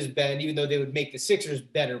good as Ben, even though they would make the Sixers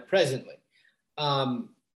better presently.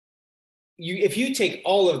 If you take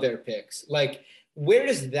all of their picks, like where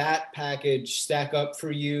does that package stack up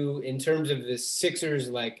for you in terms of the Sixers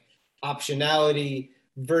like optionality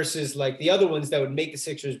versus like the other ones that would make the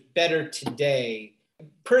Sixers better today?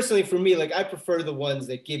 Personally, for me, like I prefer the ones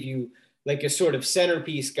that give you like a sort of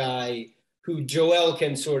centerpiece guy who Joel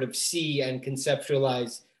can sort of see and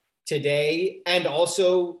conceptualize today. And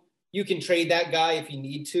also you can trade that guy if you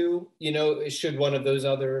need to, should one of those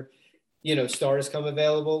other, stars come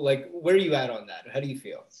available. Like, where are you at on that? How do you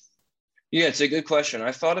feel? Yeah, it's a good question.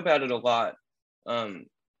 I've thought about it a lot.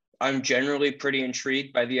 I'm generally pretty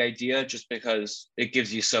intrigued by the idea, just because it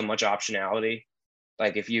gives you so much optionality.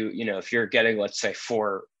 Like if if you're getting, let's say,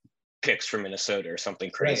 4 picks from Minnesota or something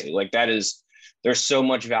crazy, right, like there's so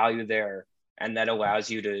much value there. And that allows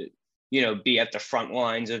you to, be at the front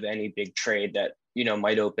lines of any big trade that,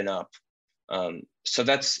 might open up. So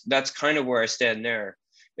that's kind of where I stand there.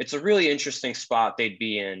 It's a really interesting spot they'd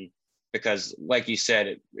be in, because like you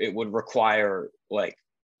said, it would require like,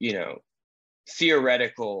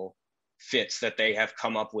 theoretical fits that they have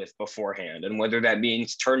come up with beforehand. And whether that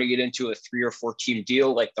means turning it into a 3 or 4 team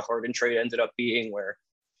deal, like the Harden trade ended up being, where,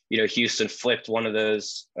 Houston flipped one of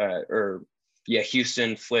those,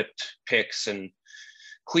 Houston flipped picks, and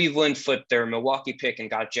Cleveland flipped their Milwaukee pick and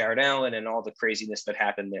got Jared Allen, and all the craziness that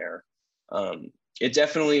happened there. It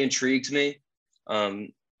definitely intrigues me,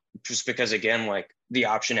 just because, again, like the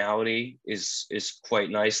optionality is quite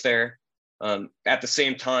nice there. At the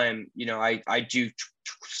same time, I do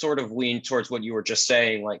sort of lean towards what you were just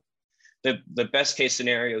saying. Like the best case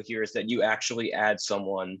scenario here is that you actually add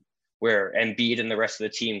someone where Embiid and the rest of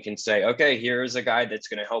the team can say, okay, here's a guy that's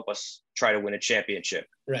going to help us try to win a championship.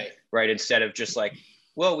 Right. Instead of just like,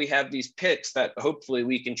 well, we have these picks that hopefully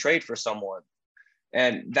we can trade for someone.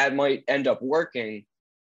 And that might end up working,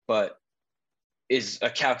 but is a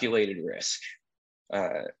calculated risk.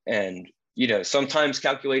 And, sometimes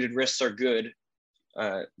calculated risks are good,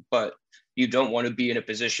 but you don't want to be in a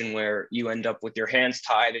position where you end up with your hands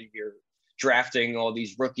tied and you're drafting all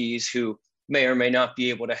these rookies who may or may not be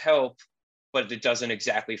able to help, but it doesn't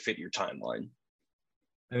exactly fit your timeline.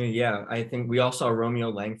 I mean, yeah, I think we all saw Romeo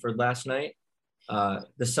Langford last night. The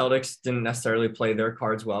Celtics didn't necessarily play their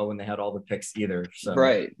cards well when they had all the picks either. So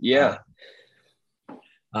Right. Yeah.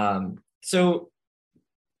 So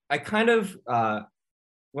I kind of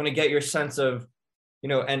want to get your sense of,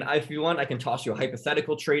 and if you want, I can toss you a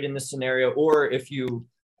hypothetical trade in this scenario, or if you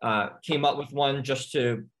came up with one just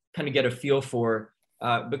to kind of get a feel for,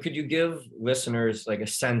 but could you give listeners like a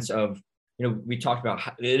sense of, we talked about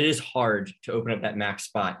how it is hard to open up that max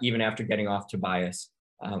spot, even after getting off Tobias.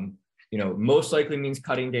 Most likely means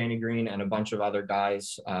cutting Danny Green and a bunch of other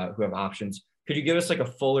guys who have options. Could you give us like a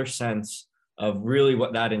fuller sense of really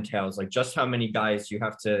what that entails? Like just how many guys you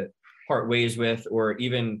have to part ways with, or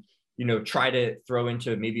even, try to throw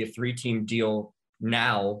into maybe a 3-team deal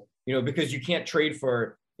now, because you can't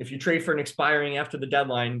if you trade for an expiring after the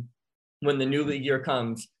deadline, when the new league year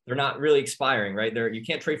comes, they're not really expiring, right? You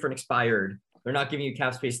can't trade for an expired. They're not giving you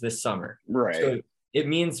cap space this summer. Right. So it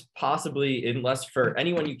means possibly, unless for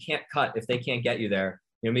anyone you can't cut if they can't get you there,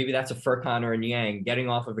 maybe that's a Furkan or a Niang getting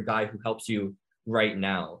off of a guy who helps you right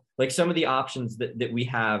now. Like some of the options that we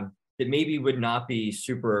have that maybe would not be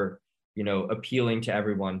super, appealing to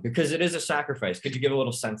everyone because it is a sacrifice. Could you give a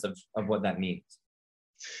little sense of what that means?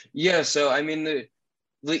 Yeah. So, I mean, the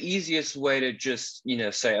easiest way to just,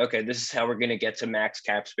 say, okay, this is how we're going to get to max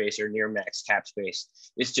cap space or near max cap space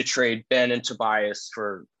is to trade Ben and Tobias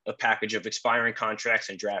for a package of expiring contracts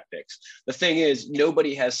and draft picks. The thing is,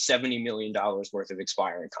 nobody has $70 million worth of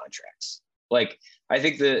expiring contracts. Like, I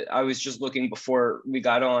think that I was just looking before we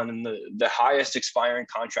got on, and the highest expiring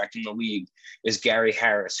contract in the league is Gary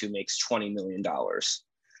Harris, who makes $20 million.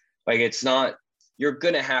 Like, it's not, you're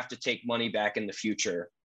going to have to take money back in the future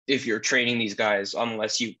if you're trading these guys,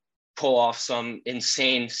 unless you pull off some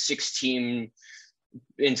insane 6-team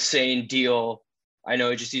insane deal. I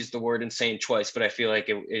know I just used the word insane twice, but I feel like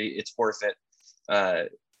it's worth it.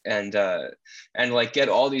 And like get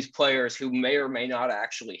all these players who may or may not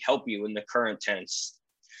actually help you in the current tense.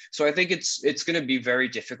 So I think it's going to be very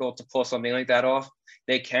difficult to pull something like that off.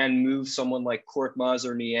 They can move someone like Korkmaz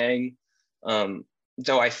or Niang.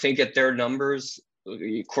 Though I think at their numbers,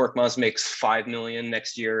 Korkmaz makes $5 million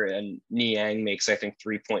next year and Niang makes, I think,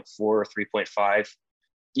 3.4 or 3.5.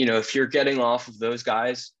 If you're getting off of those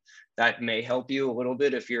guys, that may help you a little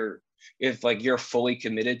bit if you're fully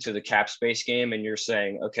committed to the cap space game and you're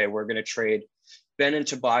saying, okay, we're going to trade Ben and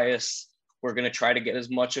Tobias. We're going to try to get as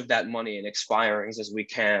much of that money in expirings as we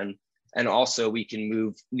can. And also we can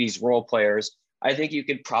move these role players. I think you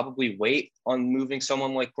could probably wait on moving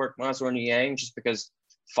someone like Korkmaz or Niang just because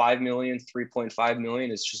 $5 million, $3.5 million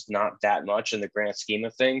is just not that much in the grand scheme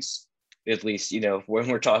of things, at least, when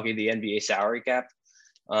we're talking the NBA salary cap.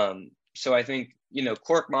 So I think,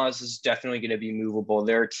 Korkmaz is definitely going to be movable.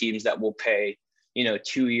 There are teams that will pay,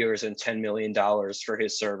 2 years and $10 million for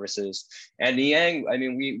his services. And Niang, I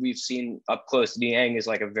mean, we've seen up close, Niang is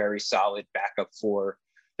like a very solid backup four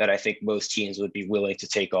that I think most teams would be willing to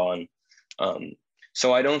take on.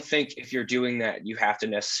 So I don't think if you're doing that, you have to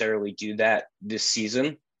necessarily do that this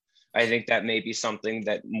season. I think that may be something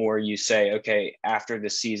that more you say, okay, after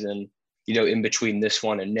this season, in between this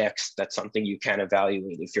one and next, that's something you can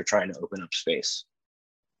evaluate if you're trying to open up space.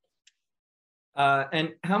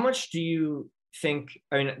 And how much do you think,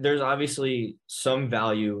 there's obviously some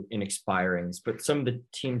value in expirings, but some of the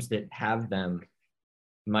teams that have them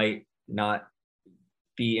might not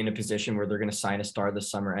be in a position where they're going to sign a star this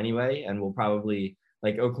summer anyway, and will probably,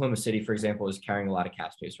 like Oklahoma City, for example, is carrying a lot of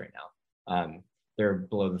cap space right now. They're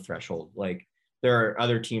below the threshold. Like there are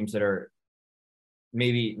other teams that are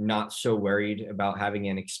maybe not so worried about having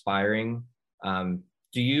an expiring.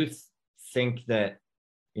 Do you think that,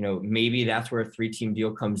 maybe that's where a 3-team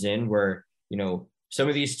deal comes in, where, some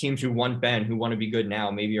of these teams who want Ben, who want to be good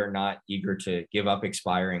now, maybe are not eager to give up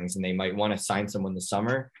expirings and they might want to sign someone this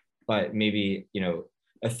summer, but maybe,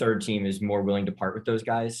 a third team is more willing to part with those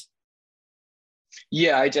guys?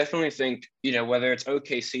 Yeah, I definitely think, whether it's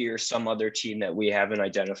OKC or some other team that we haven't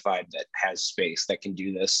identified that has space that can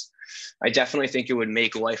do this, I definitely think it would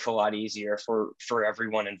make life a lot easier for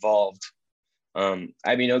everyone involved.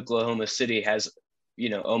 Oklahoma City has,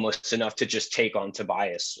 almost enough to just take on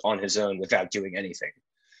Tobias on his own without doing anything.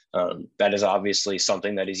 That is obviously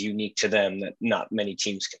something that is unique to them that not many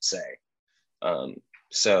teams can say.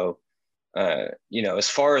 As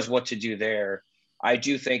far as what to do there, I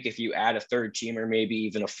do think if you add a third team or maybe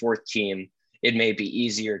even a fourth team, it may be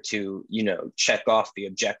easier to, check off the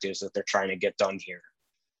objectives that they're trying to get done here.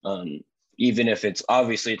 Even if it's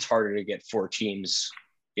harder to get 4 teams,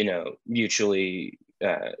 mutually,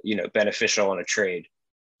 beneficial in a trade.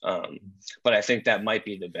 But I think that might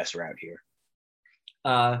be the best route here.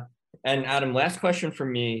 And Adam, last question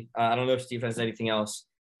from me. I don't know if Steve has anything else.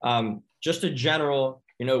 Just a general,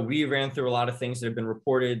 we ran through a lot of things that have been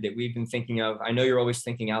reported that we've been thinking of. I know you're always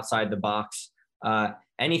thinking outside the box.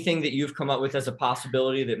 Anything that you've come up with as a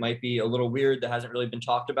possibility that might be a little weird that hasn't really been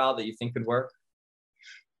talked about that you think could work?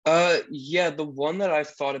 Yeah, the one that I've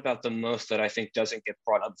thought about the most that I think doesn't get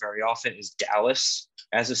brought up very often is Dallas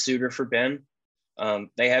as a suitor for Ben.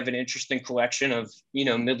 They have an interesting collection of,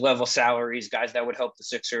 mid-level salaries, guys that would help the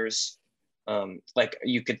Sixers. Like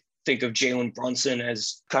you could think of Jalen Brunson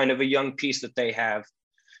as kind of a young piece that they have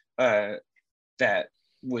that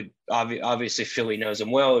would obviously Philly knows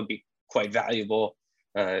him well. It'd be quite valuable,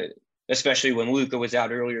 especially when Luka was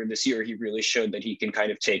out earlier this year. He really showed that he can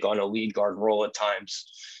kind of take on a lead guard role at times.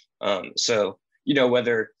 So,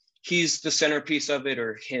 whether he's the centerpiece of it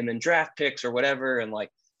or him in draft picks or whatever, and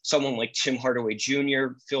like someone like Tim Hardaway Jr.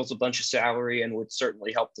 fills a bunch of salary and would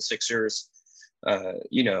certainly help the Sixers.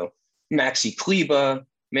 Maxi Kleber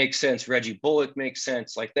makes sense. Reggie Bullock makes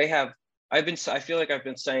sense. Like I feel like I've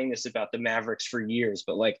been saying this about the Mavericks for years,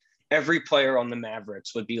 but like every player on the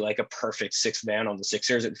Mavericks would be like a perfect sixth man on the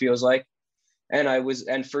Sixers, it feels like.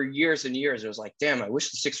 And for years and years, it was like, damn, I wish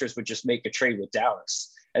the Sixers would just make a trade with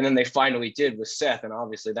Dallas. And then they finally did with Seth, and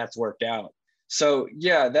obviously that's worked out. So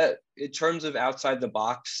yeah, that in terms of outside the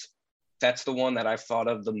box, that's the one that I've thought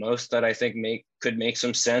of the most that I think could make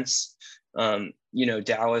some sense.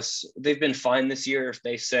 Dallas, they've been fine this year if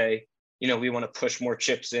they say, we want to push more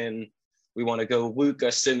chips in. We want to go Luka,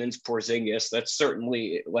 Simmons, Porzingis. That's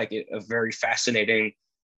certainly like a very fascinating,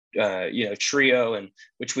 trio. And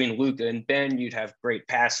between Luka and Ben, you'd have great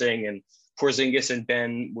passing, and Porzingis and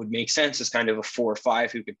Ben would make sense as kind of a 4 or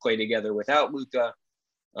 5 who could play together without Luka.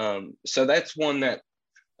 So that's one that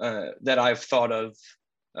I've thought of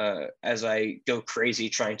as I go crazy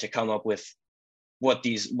trying to come up with what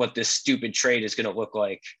this stupid trade is going to look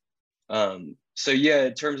like. So yeah,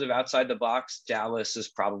 in terms of outside the box, Dallas is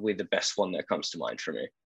probably the best one that comes to mind for me.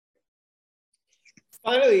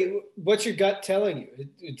 Finally, what's your gut telling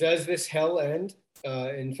you? Does this hell end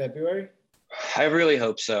in February? I really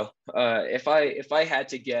hope so. If I had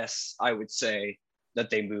to guess, I would say that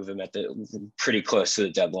they move him at pretty close to the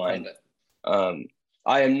deadline.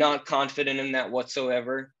 I am not confident in that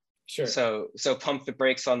whatsoever. Sure. So pump the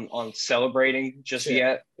brakes on celebrating just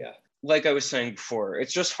yet. Yeah. Like I was saying before,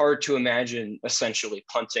 it's just hard to imagine essentially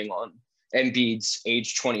punting on Embiid's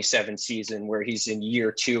age 27 season where he's in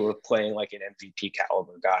year 2 of playing like an MVP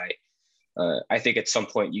caliber guy. I think at some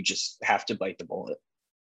point you just have to bite the bullet.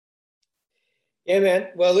 Yeah, man.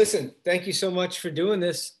 Well, listen, thank you so much for doing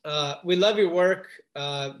this. We love your work.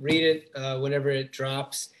 Read it whenever it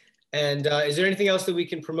drops. And is there anything else that we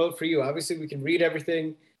can promote for you? Obviously, we can read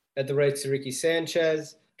everything at The Rights to Ricky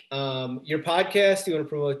Sanchez. Your podcast, you want to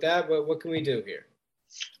promote that? What can we do here?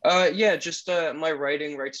 Yeah, just my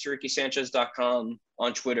writing, rightstoRickySanchez.com,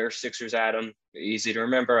 on Twitter, Sixers Adam. Easy to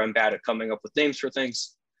remember. I'm bad at coming up with names for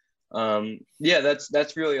things. Yeah,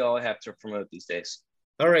 that's really all I have to promote these days.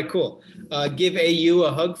 All right, cool. Give AU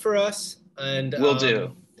a hug for us, and will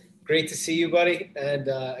do. Great to see you, buddy. And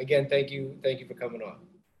again, thank you for coming on.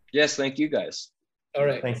 Yes, thank you guys. All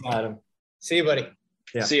right. Thanks, Adam. See you, buddy.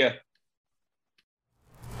 Yeah. See ya.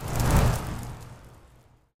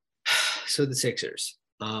 So the Sixers,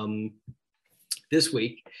 this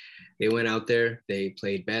week, they went out there, they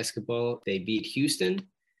played basketball, they beat Houston,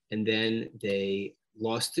 and then they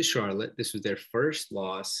lost to Charlotte. This was their first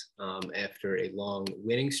loss after a long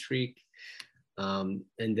winning streak. And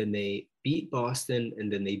then they beat Boston,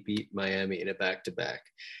 and then they beat Miami in a back-to-back.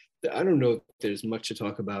 I don't know if there's much to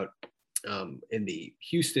talk about in the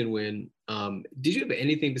Houston win. Did you have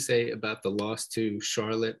anything to say about the loss to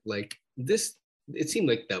Charlotte? Like this, it seemed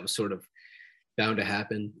like that was sort of bound to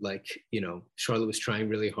happen. Like, Charlotte was trying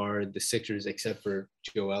really hard. The Sixers, except for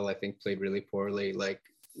Joel, I think played really poorly. Like,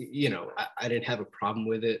 I didn't have a problem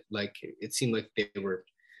with it. Like, it seemed like they were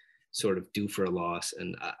sort of due for a loss,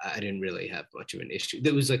 and I didn't really have much of an issue.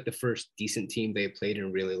 That was like the first decent team they played in a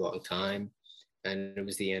really long time, and it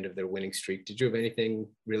was the end of their winning streak. Did you have anything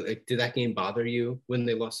really, like, did that game bother you when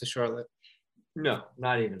they lost to Charlotte? No,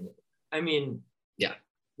 not even. I mean, yeah,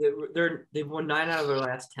 they've won 9 out of their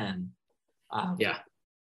last 10. Yeah.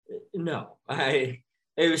 No, it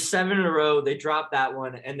was 7 in a row. They dropped that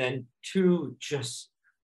one, and then 2 just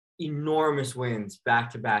enormous wins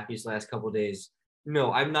back to back these last couple of days.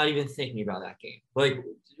 No, I'm not even thinking about that game. Like,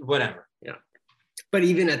 whatever. Yeah. But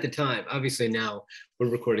even at the time, obviously now we're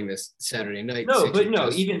recording this Saturday night. No, but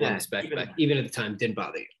no, even that. Even at the time, didn't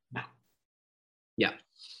bother you. No. Yeah.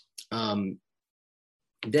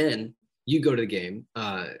 Then you go to the game.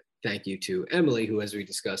 thank you to Emily, who, as we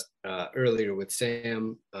discussed earlier with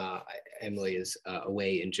Sam, Emily is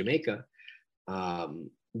away in Jamaica.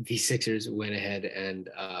 The Sixers went ahead and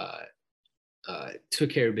took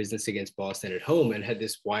care of business against Boston at home and had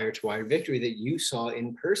this wire-to-wire victory that you saw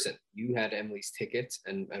in person. You had Emily's tickets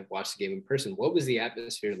and watched the game in person. What was the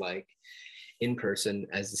atmosphere like in person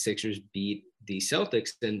as the Sixers beat the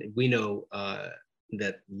Celtics? And we know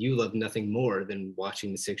that you love nothing more than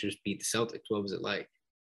watching the Sixers beat the Celtics. What was it like?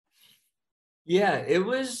 Yeah, it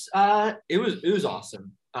was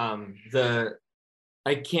awesome. I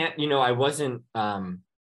wasn't,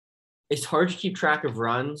 it's hard to keep track of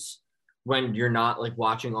runs when you're not like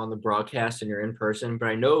watching on the broadcast and you're in person, but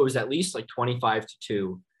I know it was at least like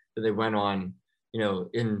 25-2 that they went on,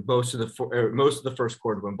 in most of the first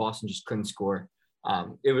quarter when Boston just couldn't score.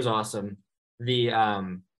 It was awesome.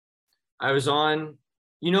 I was on,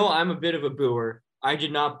 I'm a bit of a booer. I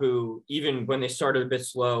did not boo even when they started a bit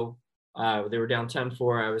slow. They were down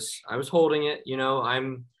 10-4. I was holding it,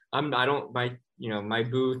 my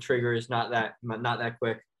boo trigger is not that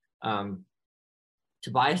quick.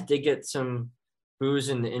 Tobias did get some boos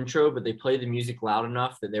in the intro, but they played the music loud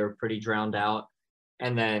enough that they were pretty drowned out.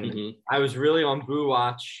 And then I was really on boo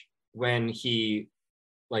watch when he,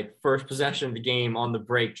 like, first possession of the game on the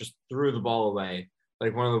break, just threw the ball away.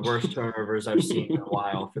 Like one of the worst turnovers I've seen in a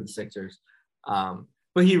while for the Sixers. But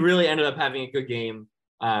he really ended up having a good game.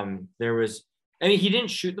 He didn't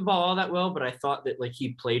shoot the ball all that well, but I thought that like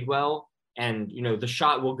he played well, and the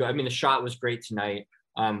shot will go. I mean, the shot was great tonight.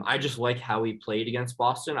 I just like how he played against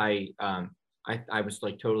Boston. I was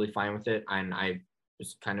like totally fine with it, and I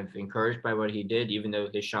was kind of encouraged by what he did, even though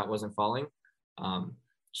his shot wasn't falling.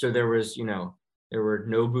 So there was, there were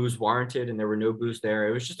no boos warranted, and there were no boos there.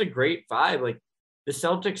 It was just a great vibe. Like the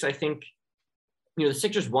Celtics, I think, the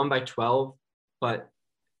Sixers won by 12, but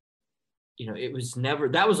it was never,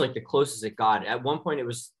 that was like the closest it got. At one point it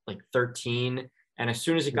was like 13. And as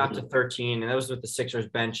soon as it got to 13, and that was with the Sixers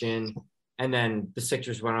benching, and then the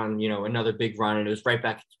Sixers went on, another big run, and it was right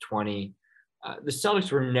back to 20. The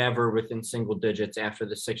Celtics were never within single digits after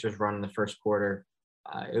the Sixers run in the first quarter.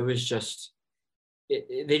 It was just,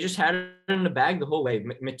 they just had it in the bag the whole way.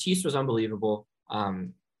 Matisse was unbelievable.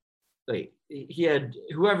 He had,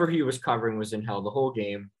 whoever he was covering was in hell the whole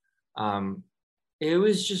game. It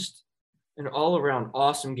was just an all-around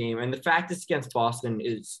awesome game. And the fact it's against Boston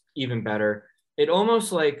is even better. It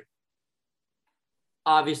almost like,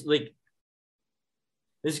 obviously,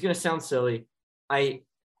 this is going to sound silly. I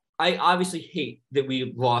obviously hate that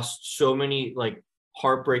we lost so many like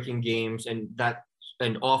heartbreaking games and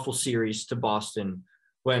an awful series to Boston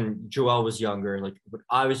when Joel was younger. Like, would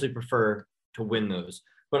obviously prefer to win those.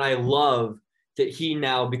 But I love that he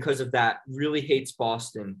now, because of that, really hates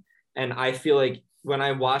Boston. And I feel like when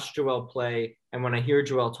I watch Joel play and when I hear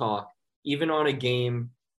Joel talk, even on a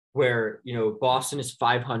game where, Boston is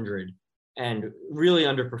 500 and really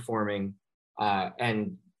underperforming,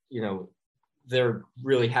 and, they're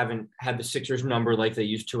really haven't had the Sixers number like they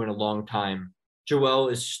used to in a long time. Joel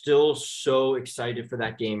is still so excited for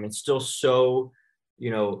that game and still so,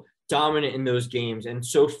 dominant in those games and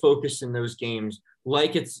so focused in those games.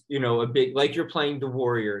 Like it's, a big, like you're playing the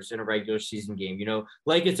Warriors in a regular season game,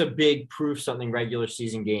 like it's a big prove something regular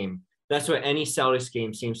season game. That's what any Celtics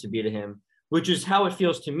game seems to be to him, which is how it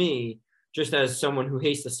feels to me, just as someone who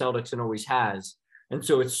hates the Celtics and always has. And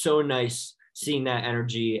so it's so nice seeing that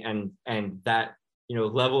energy and that,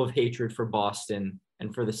 level of hatred for Boston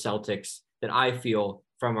and for the Celtics that I feel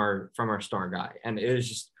from our star guy. And it was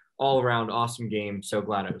just all around awesome game. So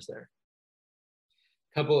glad I was there.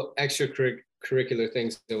 Couple extracurricular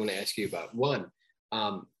things I want to ask you about. One,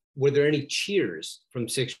 were there any cheers from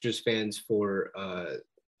Sixers fans for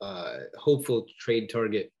hopeful trade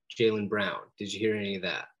target Jaylen Brown? Did you hear any of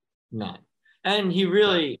that? None. And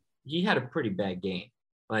he had a pretty bad game.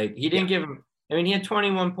 Like he didn't give him, he had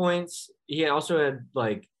 21 points. He also had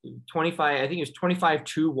like 25, I think it was 25,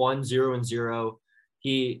 2, 1, 0, and 0.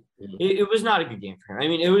 It was not a good game for him.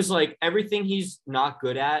 It was like everything he's not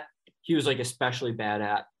good at, he was like especially bad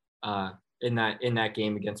at in that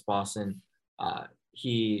game against Boston.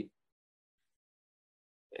 He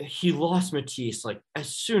lost Matisse like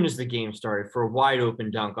as soon as the game started for a wide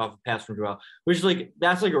open dunk off a pass from Joel, which is like,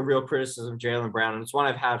 that's like a real criticism of Jaylen Brown. And it's one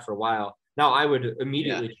I've had for a while. Now I would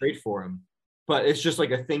immediately trade for him, but it's just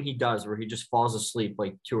like a thing he does where he just falls asleep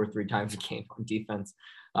like 2 or 3 times a game on defense.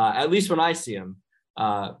 At least when I see him,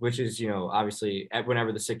 which is, obviously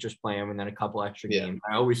whenever the Sixers play him and then a couple extra games,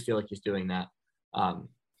 I always feel like he's doing that.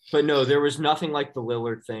 But no, there was nothing like the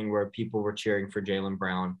Lillard thing where people were cheering for Jaylen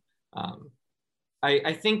Brown.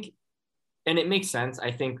 I think and it makes sense.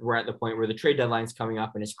 I think we're at the point where the trade deadline's coming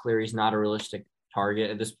up and it's clear he's not a realistic target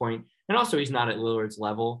at this point. And also he's not at Lillard's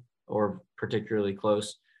level or particularly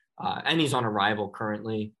close. And he's on a rival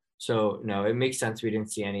currently. So no, it makes sense. We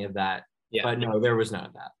didn't see any of that. Yeah. But no, there was none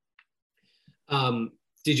of that.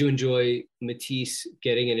 Did you enjoy Matisse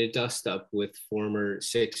getting in a dust up with former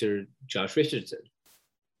Sixer Josh Richardson?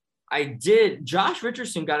 I did. Josh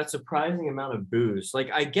Richardson got a surprising amount of boos.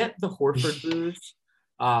 Like, I get the Horford boos.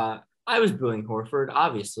 I was booing Horford,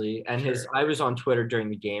 obviously, and I was on Twitter during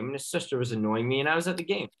the game, and his sister was annoying me, and I was at the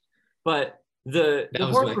game. But the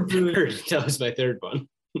Horford boos, that was my third one.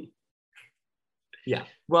 Yeah,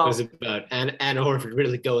 well, it was about Anna Horford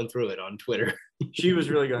really going through it on Twitter. She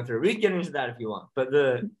was really going through it. We can get into that if you want. But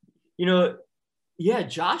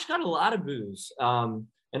Josh got a lot of boos. And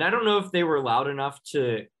I don't know if they were loud enough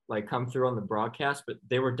to like come through on the broadcast, but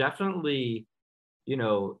they were definitely,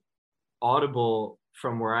 audible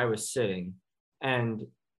from where I was sitting. And,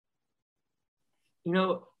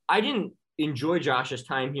 I didn't enjoy Josh's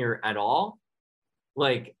time here at all.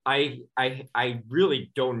 Like, I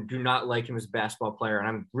really do not like him as a basketball player, and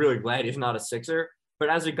I'm really glad he's not a Sixer. But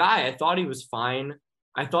as a guy, I thought he was fine.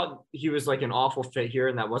 I thought he was like an awful fit here,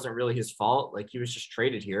 and that wasn't really his fault. Like, he was just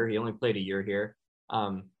traded here. He only played a year here.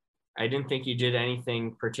 I didn't think he did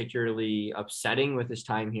anything particularly upsetting with his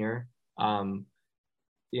time here. Al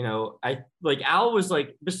was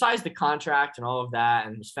like, besides the contract and all of that,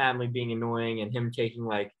 and his family being annoying, and him taking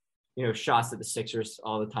shots at the Sixers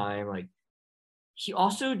all the time, like, he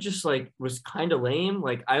also just like was kind of lame.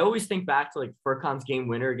 Like, I always think back to like Furkan's game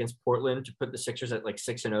winner against Portland to put the Sixers at like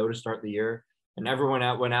 6-0 to start the year. And everyone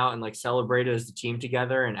went out and like celebrated as the team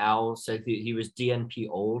together. And Al said he was DNP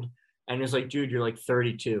old. And it was like, dude, you're like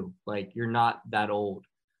 32. Like, you're not that old.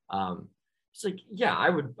 It's like, yeah,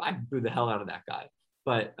 I'd boo the hell out of that guy.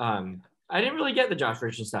 But I didn't really get the Josh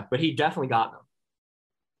Richardson stuff, but he definitely got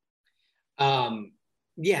them.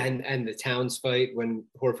 Yeah, and the Towns fight when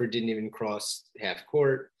Horford didn't even cross half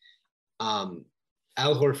court. Al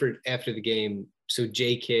Horford after the game, so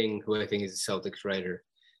Jay King, who I think is a Celtics writer,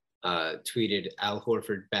 tweeted Al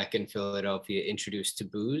Horford back in Philadelphia introduced to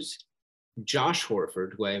booze. Josh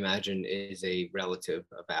Horford, who I imagine is a relative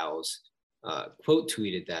of Al's, quote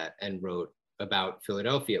tweeted that and wrote about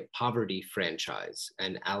Philadelphia poverty franchise.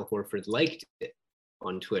 And Al Horford liked it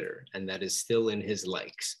on Twitter, and that is still in his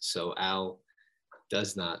likes. So Al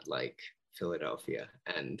does not like Philadelphia,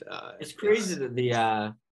 and it's crazy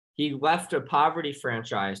that he left a poverty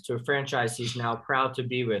franchise to a franchise he's now proud to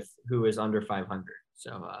be with, who is under 500.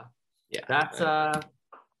 So yeah, that's all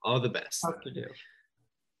the best. Tough to do.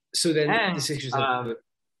 So then the Sixers. I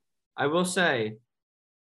will say,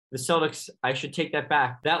 the Celtics. I should take that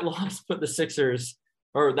back. That loss put the Sixers,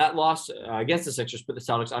 or that loss against the Sixers, put the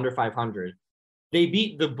Celtics under 500. They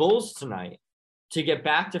beat the Bulls tonight to get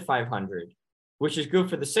back to 500. Which is good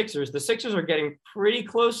for the Sixers. The Sixers are getting pretty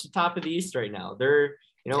close to top of the East right now. They're,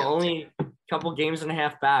 only a couple games and a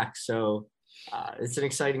half back. So it's an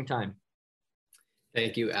exciting time.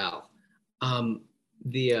 Thank you, Al. So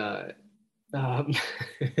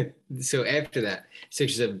after that,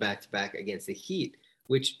 Sixers have back-to-back against the Heat,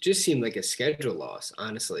 which just seemed like a schedule loss,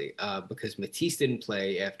 honestly, because Matisse didn't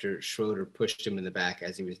play after Schroeder pushed him in the back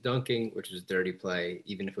as he was dunking, which was a dirty play.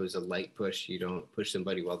 Even if it was a light push, you don't push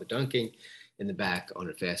somebody while they're dunking in the back on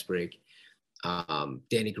a fast break.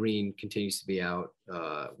 Danny Green continues to be out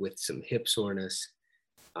with some hip soreness.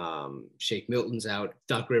 Shake Milton's out.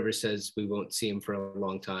 Doc Rivers says we won't see him for a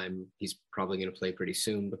long time. He's probably going to play pretty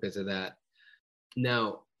soon because of that.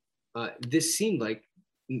 Now, this seemed like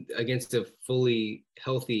against a fully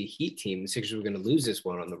healthy Heat team, the Sixers were going to lose this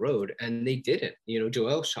one on the road, and they didn't.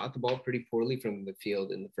 Joel shot the ball pretty poorly from the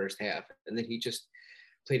field in the first half, and then he just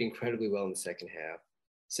played incredibly well in the second half.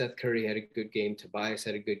 Seth Curry had a good game. Tobias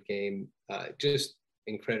had a good game. Just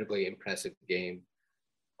incredibly impressive game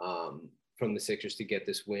from the Sixers to get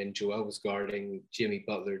this win. Joel was guarding Jimmy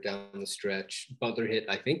Butler down the stretch. Butler hit,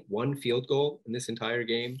 I think, 1 field goal in this entire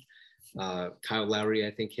game. Kyle Lowry,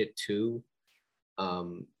 I think, hit 2.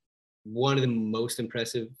 One of the most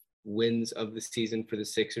impressive wins of the season for the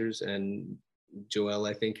Sixers. And Joel,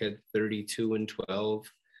 I think, had 32 and 12.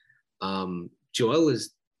 Joel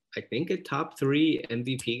is, I think, a top 3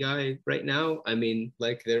 MVP guy right now. I mean,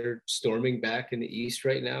 like, they're storming back in the East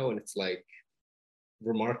right now, and it's like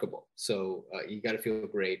remarkable. So you got to feel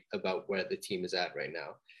great about where the team is at right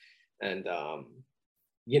now. And,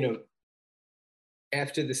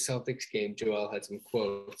 after the Celtics game, Joel had some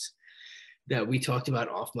quotes that we talked about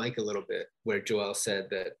off mic a little bit, where Joel said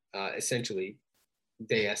that essentially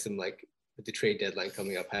they asked him, like, with the trade deadline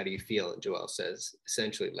coming up, how do you feel? And Joel says,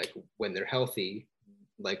 essentially, like, when they're healthy,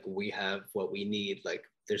 like we have what we need. Like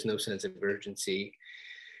there's no sense of urgency.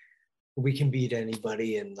 We can beat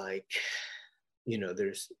anybody, and like, you know,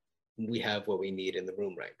 we have what we need in the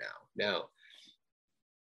room right now. Now,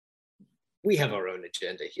 we have our own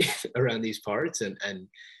agenda here around these parts, and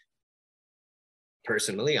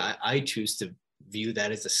personally, I choose to view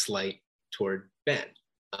that as a slight toward Ben.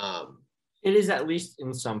 It is at least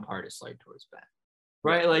in some part a slight towards Ben,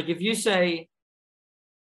 right? Like if you say,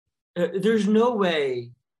 there's no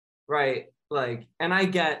way, right? Like, and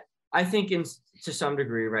I think to some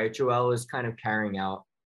degree, right, Joel is kind of carrying out,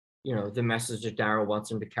 you know, the message that Daryl wants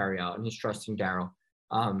him to carry out, and he's trusting Daryl.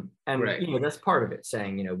 And right. You know, that's part of it,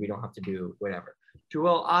 saying, you know, we don't have to do whatever.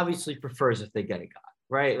 Joel obviously prefers if they get a guy,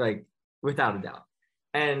 right? Like without a doubt.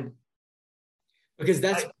 And because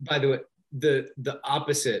that's, by the way, the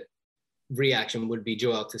opposite reaction would be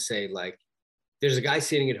Joel to say, like, there's a guy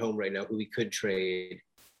sitting at home right now who we could trade.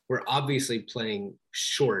 We're obviously playing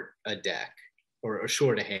short a deck or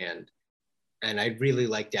short a hand, and I'd really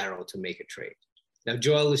like Daryl to make a trade. Now,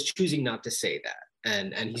 Joel is choosing not to say that,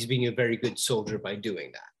 and he's being a very good soldier by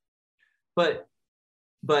doing that.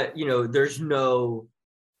 But you know, there's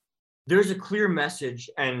a clear message,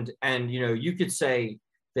 and you know, you could say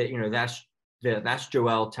that, you know, that's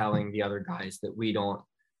Joel telling the other guys that we don't,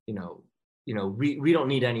 we don't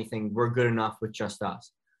need anything. We're good enough with just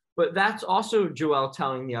us. But that's also Joel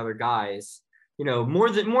telling the other guys, you know, more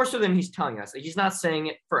so than he's telling us. Like, he's not saying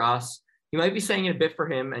it for us. He might be saying it a bit for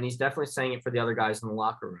him, and he's definitely saying it for the other guys in the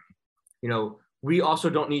locker room. You know, we also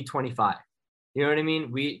don't need 25. You know what I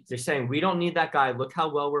mean? They're saying we don't need that guy. Look how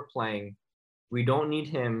well we're playing. We don't need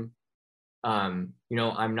him. You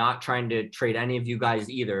know, I'm not trying to trade any of you guys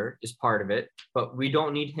either, is part of it, but we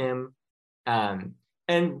don't need him.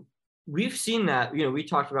 And we've seen that, you know, we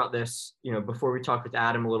talked about this, you know, before we talked with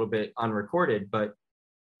Adam a little bit unrecorded, but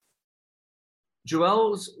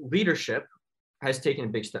Joel's leadership has taken a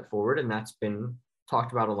big step forward, and that's been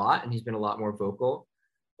talked about a lot, and he's been a lot more vocal.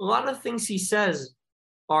 A lot of the things he says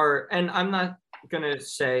are, and I'm not going to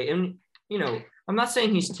say, and, you know, I'm not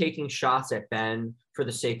saying he's taking shots at Ben for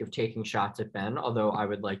the sake of taking shots at Ben, although I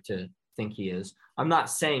would like to think he is. I'm not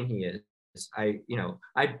saying he is. I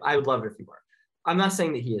would love it if he were. I'm not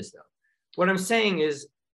saying that he is, though. What I'm saying is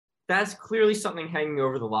that's clearly something hanging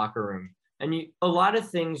over the locker room. And a lot of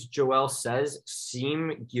things Joel says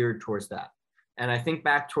seem geared towards that. And I think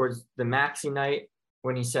back towards the Maxey night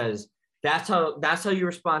when he says, that's how you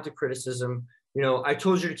respond to criticism. You know, I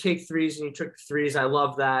told you to take threes and you took threes. I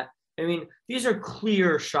love that. I mean, these are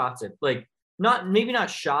clear shots at, like, maybe not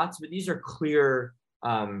shots, but these are clear,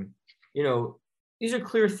 you know, these are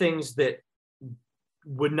clear things that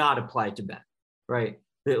would not apply to Ben, right?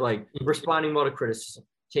 That, like, responding well to criticism,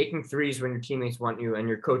 taking threes when your teammates want you and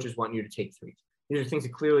your coaches want you to take threes. These are things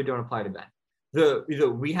that clearly don't apply to Ben.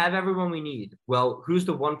 We have everyone we need. Well, who's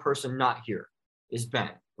the one person not here? Is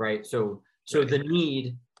Ben, right? So Right. The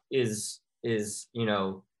need is, you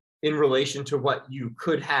know, in relation to what you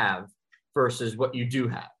could have versus what you do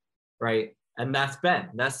have, right? And that's Ben.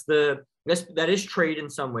 That is trade in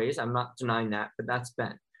some ways. I'm not denying that, but that's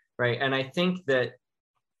Ben, right? And I think that,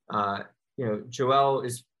 you know, Joel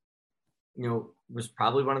is, you know, was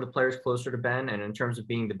probably one of the players closer to Ben, and in terms of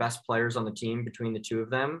being the best players on the team between the two of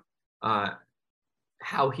them,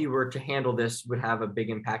 how he were to handle this would have a big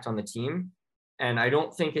impact on the team. And I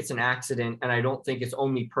don't think it's an accident, and I don't think it's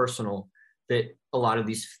only personal that a lot of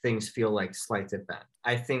these things feel like slights at Ben.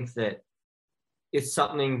 I think that it's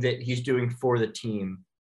something that he's doing for the team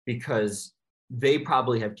because they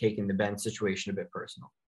probably have taken the Ben situation a bit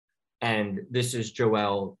personal. And this is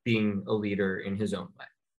Joel being a leader in his own way.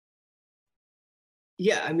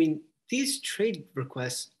 Yeah, I mean, these trade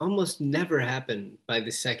requests almost never happen by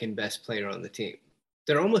the second best player on the team.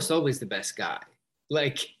 They're almost always the best guy.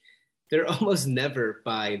 Like, they're almost never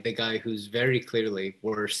by the guy who's very clearly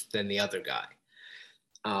worse than the other guy.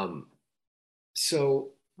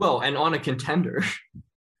 Well, and on a contender.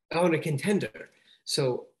 On a contender.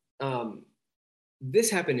 So this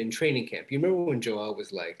happened in training camp. You remember when Joel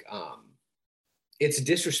was like, it's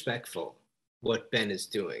disrespectful what Ben is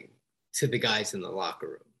doing to the guys in the locker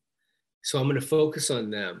room. So I'm going to focus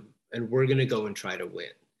on them, and we're going to go and try to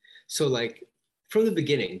win. So, like, from the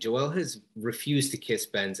beginning, Joel has refused to kiss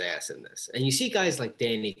Ben's ass in this. And you see guys like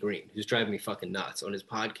Danny Green, who's driving me fucking nuts, on his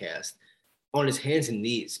podcast, on his hands and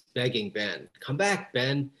knees, begging Ben, come back,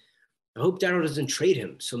 Ben. I hope Daryl doesn't trade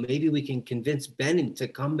him, so maybe we can convince Ben to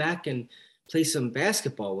come back and play some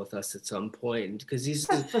basketball with us at some point, because he's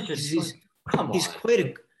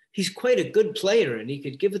quite a good player, and he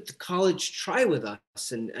could give it the college try with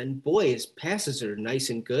us. And boy, his passes are nice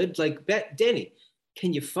and good. Like, Danny,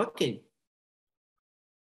 can you fucking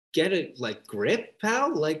get a like grip,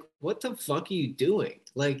 pal. Like, what the fuck are you doing?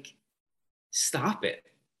 Like, stop it.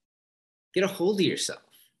 Get a hold of yourself.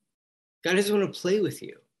 God doesn't want to play with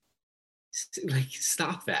you. Like,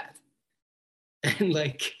 stop that. And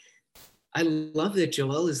like, I love that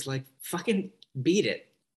Joel is like, fucking beat it.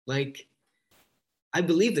 Like, I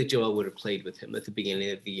believe that Joel would have played with him at the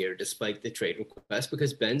beginning of the year, despite the trade request,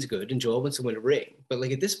 because Ben's good and Joel wants to win a ring. But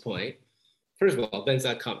like at this point, first of all, Ben's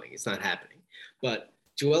not coming. It's not happening. But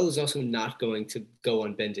Joel is also not going to go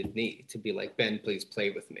on bended knee to be like, Ben, please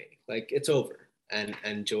play with me. Like, it's over.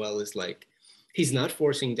 And Joel is like, he's not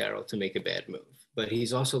forcing Daryl to make a bad move, but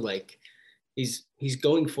he's also like, he's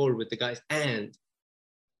going forward with the guys. And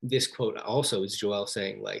this quote also is Joel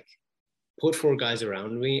saying like, put 4 guys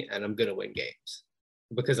around me and I'm going to win games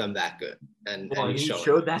because I'm that good. And he he's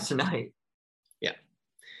showed that tonight. Yeah.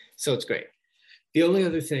 So it's great. The only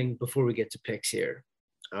other thing before we get to picks here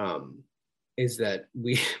is that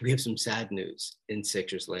we have some sad news in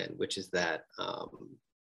Sixers land, which is that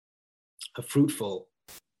a fruitful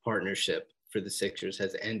partnership for the Sixers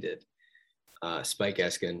has ended. Spike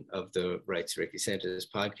Eskin of the Rights Ricky Sanchez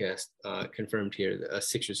podcast confirmed here, a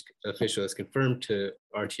Sixers official has confirmed to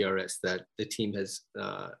RTRS that the team has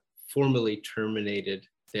formally terminated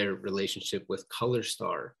their relationship with Color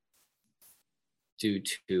Star due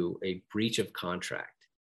to a breach of contract.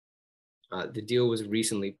 The deal was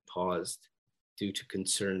recently paused due to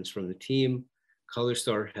concerns from the team. Color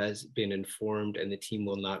Star has been informed and the team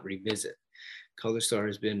will not revisit. Color Star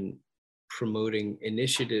has been promoting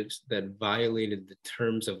initiatives that violated the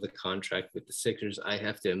terms of the contract with the Sixers. I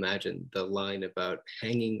have to imagine the line about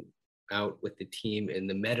hanging out with the team in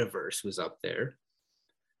the metaverse was up there.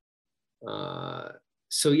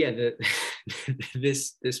 So yeah,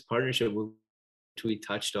 this partnership which we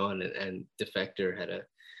touched on, and Defector had a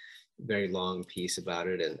very long piece about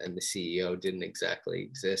it, and the CEO didn't exactly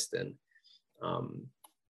exist. And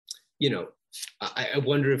you know, I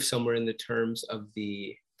wonder if somewhere in the terms of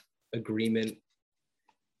the agreement,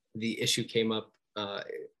 the issue came up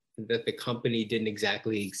that the company didn't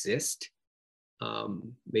exactly exist.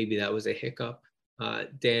 Maybe that was a hiccup.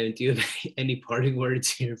 Dan, do you have any parting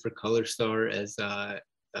words here for Color Star, as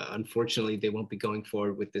unfortunately they won't be going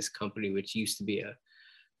forward with this company, which used to be a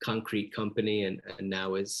concrete company and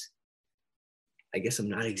now is, I guess I'm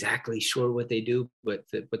not exactly sure what they do, but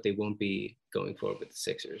they won't be going forward with the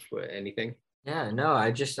Sixers. Anything? Yeah, no,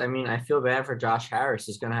 I feel bad for Josh Harris.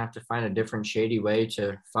 He's going to have to find a different shady way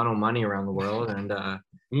to funnel money around the world and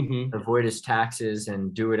avoid his taxes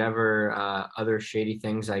and do whatever other shady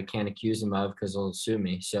things I can't accuse him of because he'll sue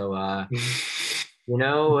me. So, you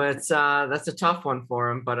know, it's that's a tough one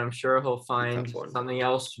for him, but I'm sure he'll find something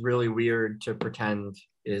else really weird to pretend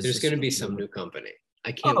is. There's going to be some new company.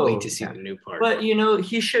 I can't wait to see the new part. But, you know,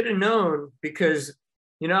 he should have known because,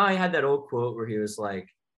 you know, I had that old quote where he was like,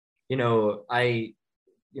 you know, I,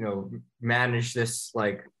 you know, manage this,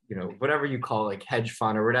 like, you know, whatever you call like hedge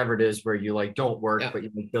fund or whatever it is where you like don't work, but you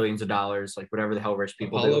make billions of dollars, like whatever the hell rich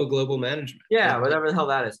people Apollo do. Global Management. Yeah, whatever the hell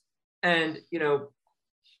that is. And, you know,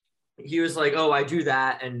 he was like, oh, I do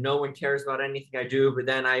that and no one cares about anything I do. But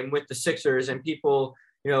then I'm with the Sixers and people,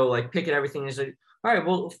 you know, like pick at everything. Is like, all right,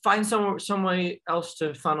 well, find some way else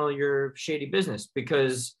to funnel your shady business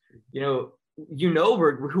because, you know,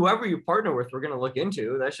 whoever you partner with, we're going to look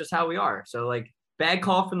into. That's just how we are. So like bad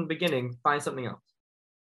call from the beginning, find something else.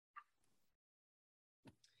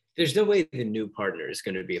 There's no way the new partner is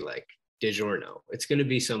going to be like DiGiorno. It's going to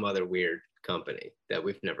be some other weird company that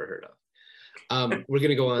we've never heard of. We're going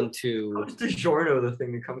to go on to... How's DiGiorno the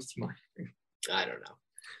thing that comes to mind? I don't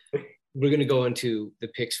know. We're going to go on to the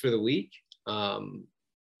picks for the week. We're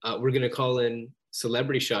going to call in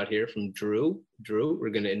Celebrity Shot here from Drew. Drew, we're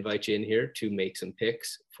going to invite you in here to make some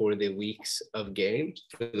picks for the week of games.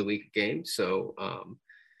 So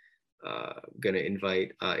going to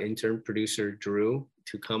invite intern producer Drew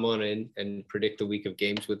to come on in and predict the week of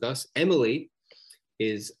games with us. Emily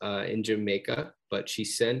is in Jamaica, but she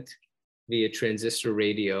sent via transistor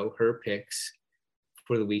radio her picks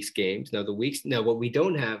for the week's games. Now what we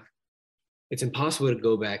don't have, it's impossible to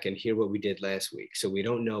go back and hear what we did last week. So we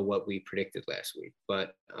don't know what we predicted last week,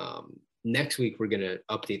 but next week we're going to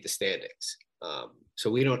update the standings. So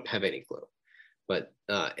we don't have any clue, but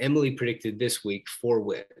Emily predicted this week 4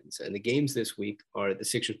 wins, and the games this week are the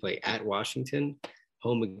Sixers play at Washington,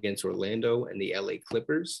 home against Orlando and the LA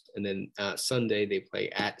Clippers. And then Sunday they play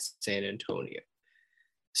at San Antonio.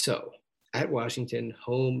 So at Washington,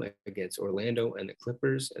 home against Orlando and the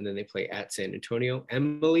Clippers, and then they play at San Antonio.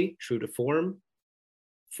 Emily, true to form,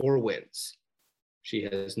 4 wins. She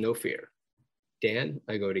has no fear. Dan,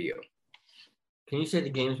 I go to you. Can you say the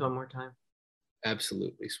games one more time?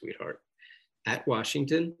 Absolutely, sweetheart. At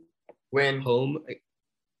Washington. Win.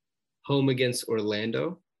 Home against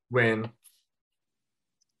Orlando. Win.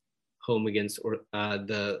 Home against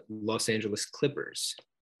the Los Angeles Clippers.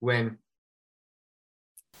 Win.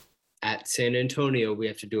 At San Antonio, we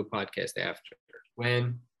have to do a podcast after.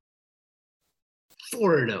 Win.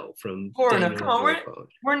 4-0 from 4-0. Come on,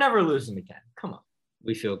 we're never losing again. Come on.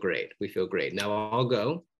 We feel great. Now I'll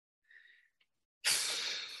go.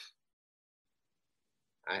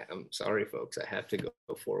 I'm sorry, folks. I have to go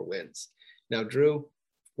 4 wins. Now, Drew,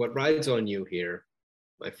 what rides on you here,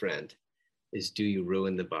 my friend, is do you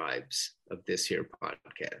ruin the vibes of this here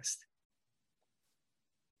podcast?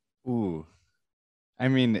 Ooh. I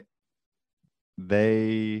mean,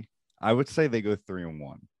 I would say they go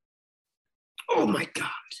 3-1. Oh my God.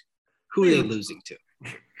 Who are they losing to?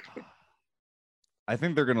 I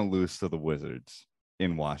think they're going to lose to the Wizards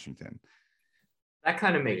in Washington. That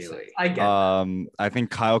kind of makes sense. I get that. I think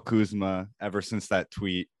Kyle Kuzma, ever since that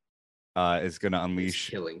tweet, is going to unleash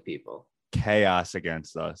killing people chaos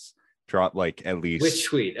against us. Drop like at least. Which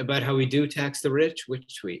tweet? About how we do tax the rich?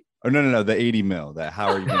 Which tweet? Oh no, the 80 mil. That how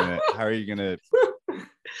are you gonna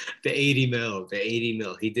the 80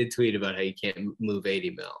 mil. He did tweet about how you can't move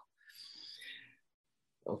 80 mil.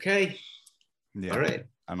 Okay. Yeah. All right.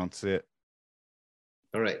 I don't see it.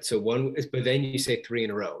 All right. So but then you say 3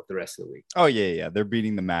 in a row the rest of the week. Oh yeah. They're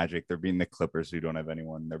beating the Magic. They're beating the Clippers, who don't have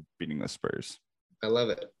anyone. They're beating the Spurs. I love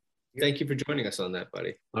it. Thank you for joining us on that,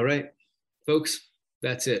 buddy. All right, folks,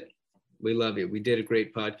 that's it. We love you. We did a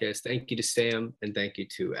great podcast. Thank you to Sam and thank you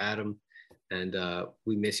to Adam. And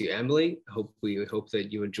we miss you, Emily. We hope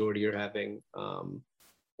that you enjoyed your having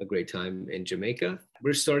a great time in Jamaica.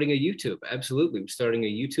 We're starting a YouTube. Absolutely. We're starting a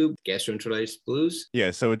YouTube, Gastroenteritis Blues.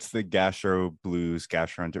 Yeah, so it's the Gastro Blues,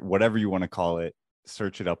 whatever you want to call it.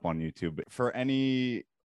 Search it up on YouTube. For any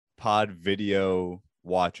pod video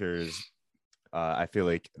watchers, I feel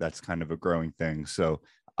like that's kind of a growing thing. So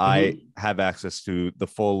I have access to the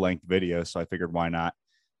full length video. So I figured why not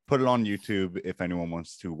put it on YouTube if anyone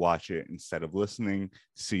wants to watch it instead of listening,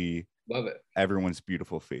 see Love it. Everyone's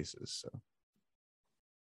beautiful faces. So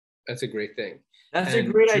that's a great thing. That's a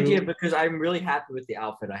great idea because I'm really happy with the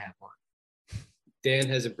outfit I have on. Dan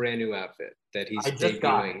has a brand new outfit that he's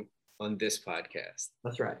debuting on this podcast.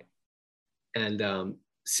 That's right. And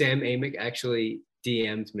Sam Amick actually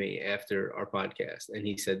DM'd me after our podcast and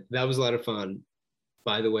he said, that was a lot of fun.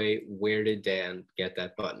 By the way, where did Dan get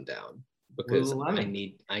that button down? Because I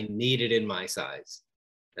need it in my size.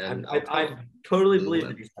 And I totally believe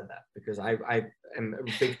that you said that because I am a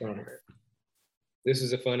big fan of it. This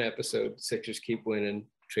is a fun episode. Sixers keep winning.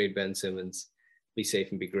 Trade Ben Simmons. Be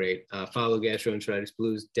safe and be great. Follow Gastroenteritis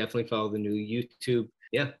Blues. Definitely follow the new YouTube.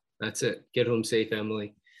 Yeah, that's it. Get home safe,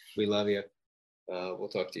 Emily. We love you. We'll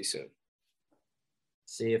talk to you soon.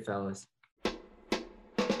 See you, fellas.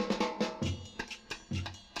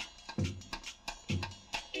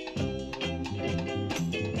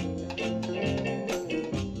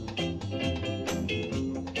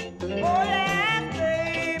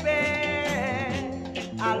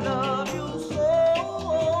 I love you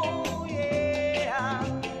so, yeah,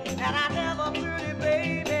 and I never